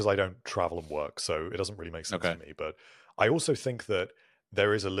that's because I don't travel and work, so it doesn't really make sense Okay. to me. But I also think that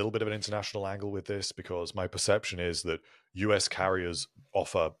there is a little bit of an international angle with this because my perception is that US carriers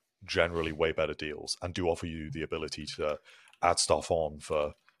offer generally way better deals and do offer you the ability to add stuff on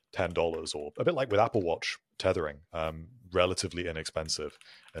for $10 or a bit like with Apple Watch tethering, relatively inexpensive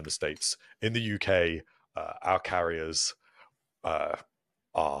in the States. In the UK, our carriers are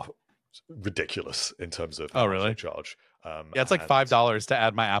ridiculous in terms of Oh, how much they really? charge. Yeah, it's like And $5 to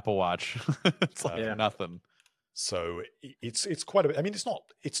add my Apple Watch. It's like Yeah. nothing. so it's quite a bit. I mean, it's not.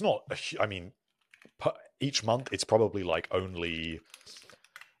 I mean, each month it's probably like only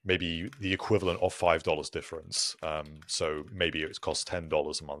maybe the equivalent of $5 difference. So maybe it costs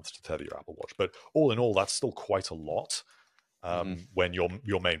 $10 a month to tether your Apple Watch, but all in all, that's still quite a lot. When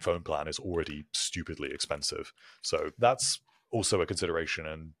your main phone plan is already stupidly expensive, so that's also a consideration.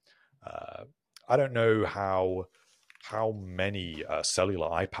 And I don't know how many cellular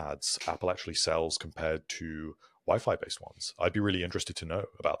iPads Apple actually sells compared to Wi-Fi based ones. I'd be really interested to know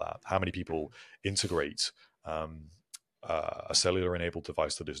about that. How many people integrate a cellular enabled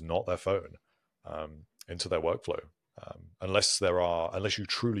device that is not their phone into their workflow? Unless you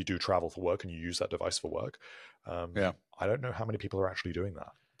truly do travel for work and you use that device for work. Yeah. I don't know how many people are actually doing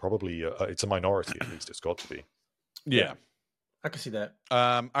that. Probably it's a minority at least. It's got to be. Yeah. I can see that.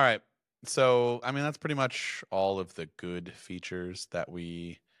 All right. So, I mean, that's pretty much all of the good features that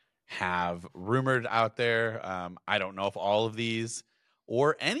we have rumored out there. I don't know if all of these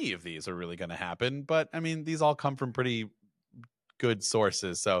or any of these are really going to happen, but I mean, these all come from pretty good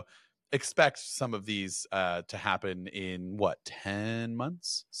sources. So, expect some of these to happen in 10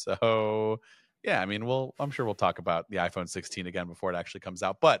 months. So, yeah, I mean, I'm sure we'll talk about the iPhone 16 again before it actually comes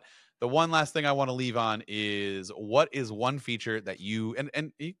out. But the one last thing I want to leave on is what is one feature that you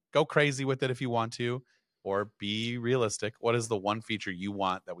you go crazy with it if you want to, or be realistic. What is the one feature you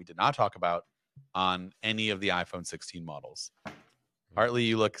want that we did not talk about on any of the iPhone 16 models? Hartley,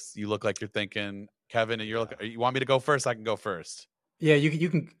 you look like you're thinking. Kevin, you want me to go first? I can go first. Yeah, you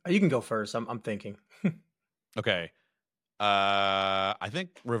can go first. I'm thinking. Okay. I think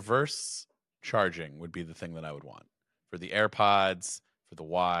reverse charging would be the thing that I would want for the AirPods, for the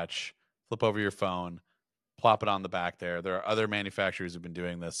watch. Flip over your phone, plop it on the back there. There are other manufacturers who've been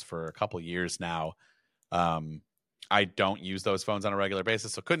doing this for a couple years now. I don't use those phones on a regular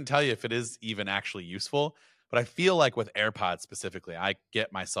basis, so couldn't tell you if it is even actually useful. But I feel like with AirPods specifically, I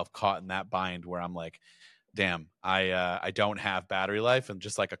get myself caught in that bind where I'm like, damn, I don't have battery life, and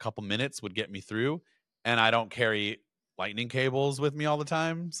just like a couple minutes would get me through. And I don't carry lightning cables with me all the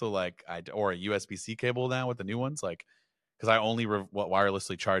time, so like or a USB-C cable now with the new ones, like because I only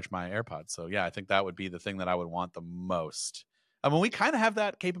wirelessly charge my AirPods. So yeah, I think that would be the thing that I would want the most. I mean, we kind of have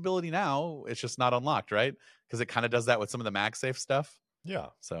that capability now. It's just not unlocked, right? Because it kind of does that with some of the MagSafe stuff. Yeah.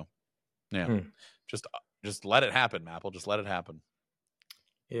 So yeah, Hmm. just let it happen, Apple. Just let it happen.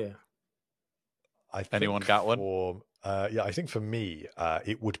 Yeah. I think Anyone got one? I think for me,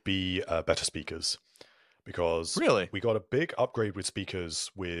 it would be better speakers because Really? we got a big upgrade with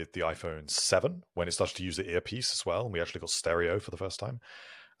speakers with the iPhone 7 when it started to use the earpiece as well. And we actually got stereo for the first time.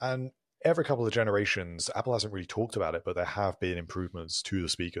 And every couple of generations, Apple hasn't really talked about it, but there have been improvements to the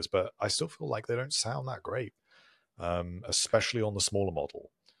speakers. But I still feel like they don't sound that great, especially on the smaller model.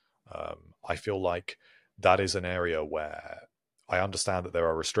 I feel like that is an area where I understand that there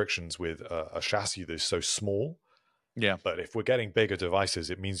are restrictions with a chassis that is so small. Yeah. But if we're getting bigger devices,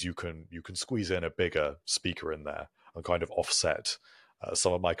 it means you can squeeze in a bigger speaker in there and kind of offset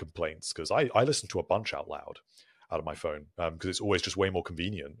some of my complaints, because I listen to a bunch out loud out of my phone, because it's always just way more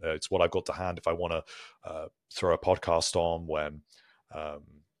convenient. It's what I've got to hand if I want to throw a podcast on when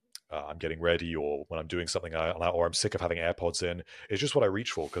I'm getting ready, or when I'm doing something, or I'm sick of having AirPods in. It's just what I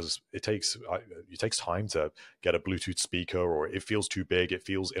reach for, because it takes time to get a Bluetooth speaker, or it feels too big, it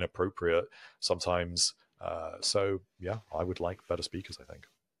feels inappropriate sometimes. So yeah, I would like better speakers, I think.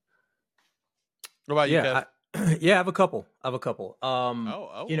 What about you, Kev? Yeah, I have a couple. A couple.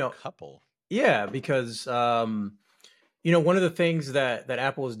 Yeah, because one of the things that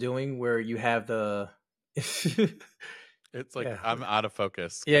Apple is doing, where you have the It's like, I'm out of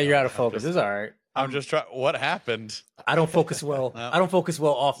focus. Yeah, you're out of focus. It's all right. I'm just trying. What happened? I don't focus well. I don't focus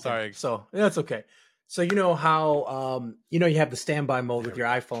well often. Sorry. So that's okay. So you know how you have the standby mode with your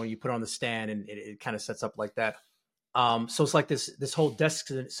iPhone. You put it on the stand, and it kind of sets up like that. So it's like this whole desk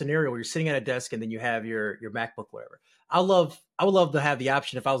scenario where you're sitting at a desk, and then you have your MacBook, whatever. I would love to have the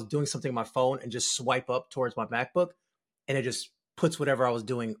option, if I was doing something on my phone, and just swipe up towards my MacBook, and it just puts whatever I was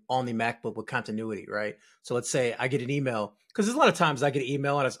doing on the MacBook with continuity, right? So let's say I get an email, because there's a lot of times I get an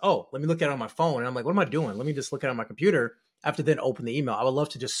email and let me look at it on my phone, and I'm like, what am I doing? Let me just look at it on my computer. I have to then open the email. I would love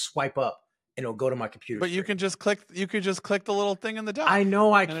to just swipe up, and it'll go to my computer. But you can just click. You could just click the little thing in the dock. I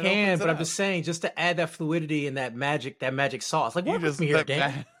know I can, but I'm just saying, just to add that fluidity and that magic sauce. Like, work with me here,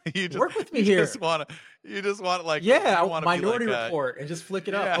 Dan. Work with me here. You just want like, Minority Report, and just flick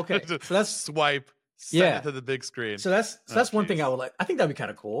it up. Okay, so that's swipe. Send it to the big screen. So that's one thing I would like. I think that'd be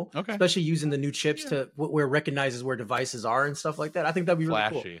kind of cool. Okay, especially using the new chips to where it recognizes where devices are and stuff like that. I think that'd be really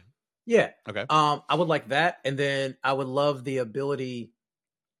flashy. Cool. Yeah. Okay. I would like that, and then I would love the ability.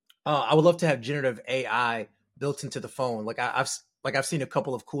 I would love to have generative AI built into the phone. Like I've seen a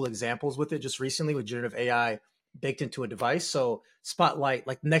couple of cool examples with it just recently, with generative AI baked into a device. So Spotlight,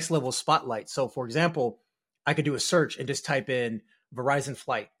 like next level Spotlight. So for example, I could do a search and just type in Verizon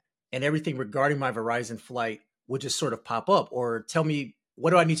flight, and everything regarding my Verizon flight would just sort of pop up, or tell me,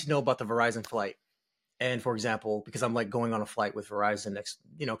 what do I need to know about the Verizon flight? And for example, because I'm like going on a flight with Verizon next,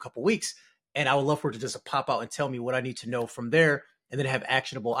 couple weeks, and I would love for it to just pop out and tell me what I need to know from there, and then have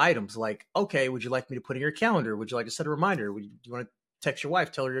actionable items like, okay, would you like me to put in your calendar? Would you like to set a reminder? Do you want to text your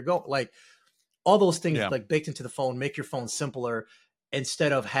wife, tell her you're going? Like all those things like baked into the phone, make your phone simpler,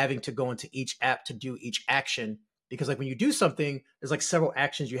 instead of having to go into each app to do each action. Because like when you do something, there's like several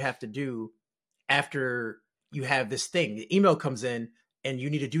actions you have to do after you have this thing. The email comes in and you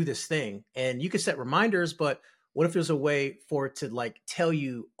need to do this thing, and you can set reminders, but what if there's a way for it to like tell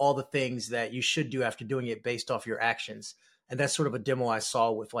you all the things that you should do after doing it based off your actions? And that's sort of a demo I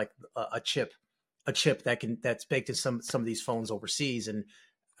saw with like a chip that's baked in some of these phones overseas. And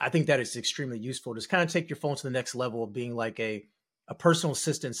I think that is extremely useful. Just kind of take your phone to the next level of being like a personal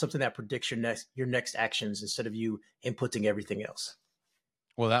assistant, something that predicts your next actions instead of you inputting everything else.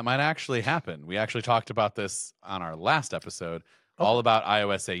 Well, that might actually happen. We actually talked about this on our last episode, all about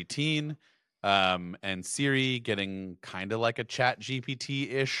iOS 18 and Siri getting kind of like a Chat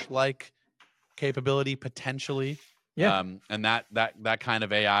GPT-ish like capability potentially. Yeah. And that kind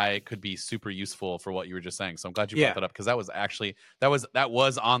of AI could be super useful for what you were just saying. So I'm glad you brought that up, because that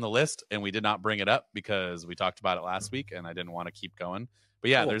was on the list, and we did not bring it up because we talked about it last week and I didn't want to keep going.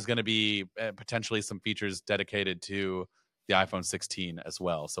 But yeah, there's going to be potentially some features dedicated to the iPhone 16 as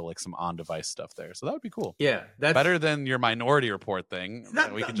well. So like some on-device stuff there. So that would be cool. Yeah. That's better than your Minority Report thing.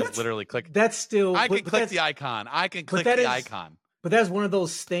 We can just literally click. That's still. I can click the icon. I can click the icon. But that's one of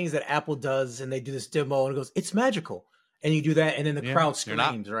those things that Apple does, and they do this demo, and it goes, "It's magical," and you do that, and then the crowd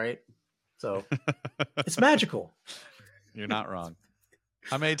screams, right? So it's magical. You're not wrong.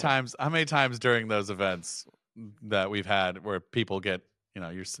 How many times during those events that we've had where people get,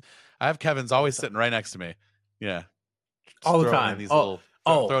 I have Kevin's always sitting right next to me, all the time.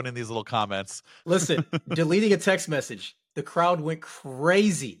 Throwing in these little comments. Listen, deleting a text message, the crowd went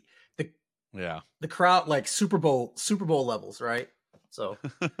crazy. The crowd, like Super Bowl levels, right? So,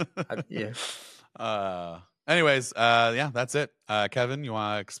 anyways, that's it. Kevin, you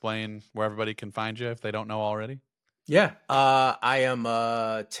want to explain where everybody can find you if they don't know already? Yeah, I am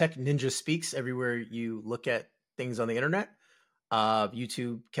Tech Ninja Speaks everywhere you look at things on the internet.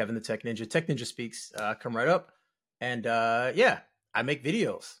 YouTube, Kevin the Tech Ninja. Tech Ninja Speaks, come right up. And I make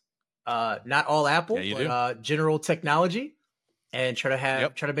videos. Not all Apple, but general technology. And try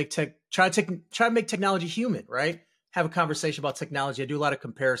to make technology human, right? Have a conversation about technology. I do a lot of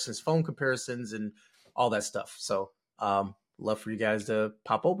comparisons, phone comparisons, and all that stuff. So, love for you guys to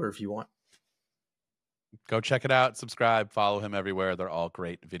pop over if you want. Go check it out. Subscribe. Follow him everywhere. They're all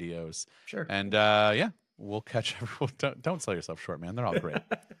great videos. Sure. And we'll catch everyone. Don't sell yourself short, man. They're all great.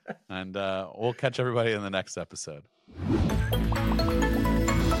 And we'll catch everybody in the next episode. Bye.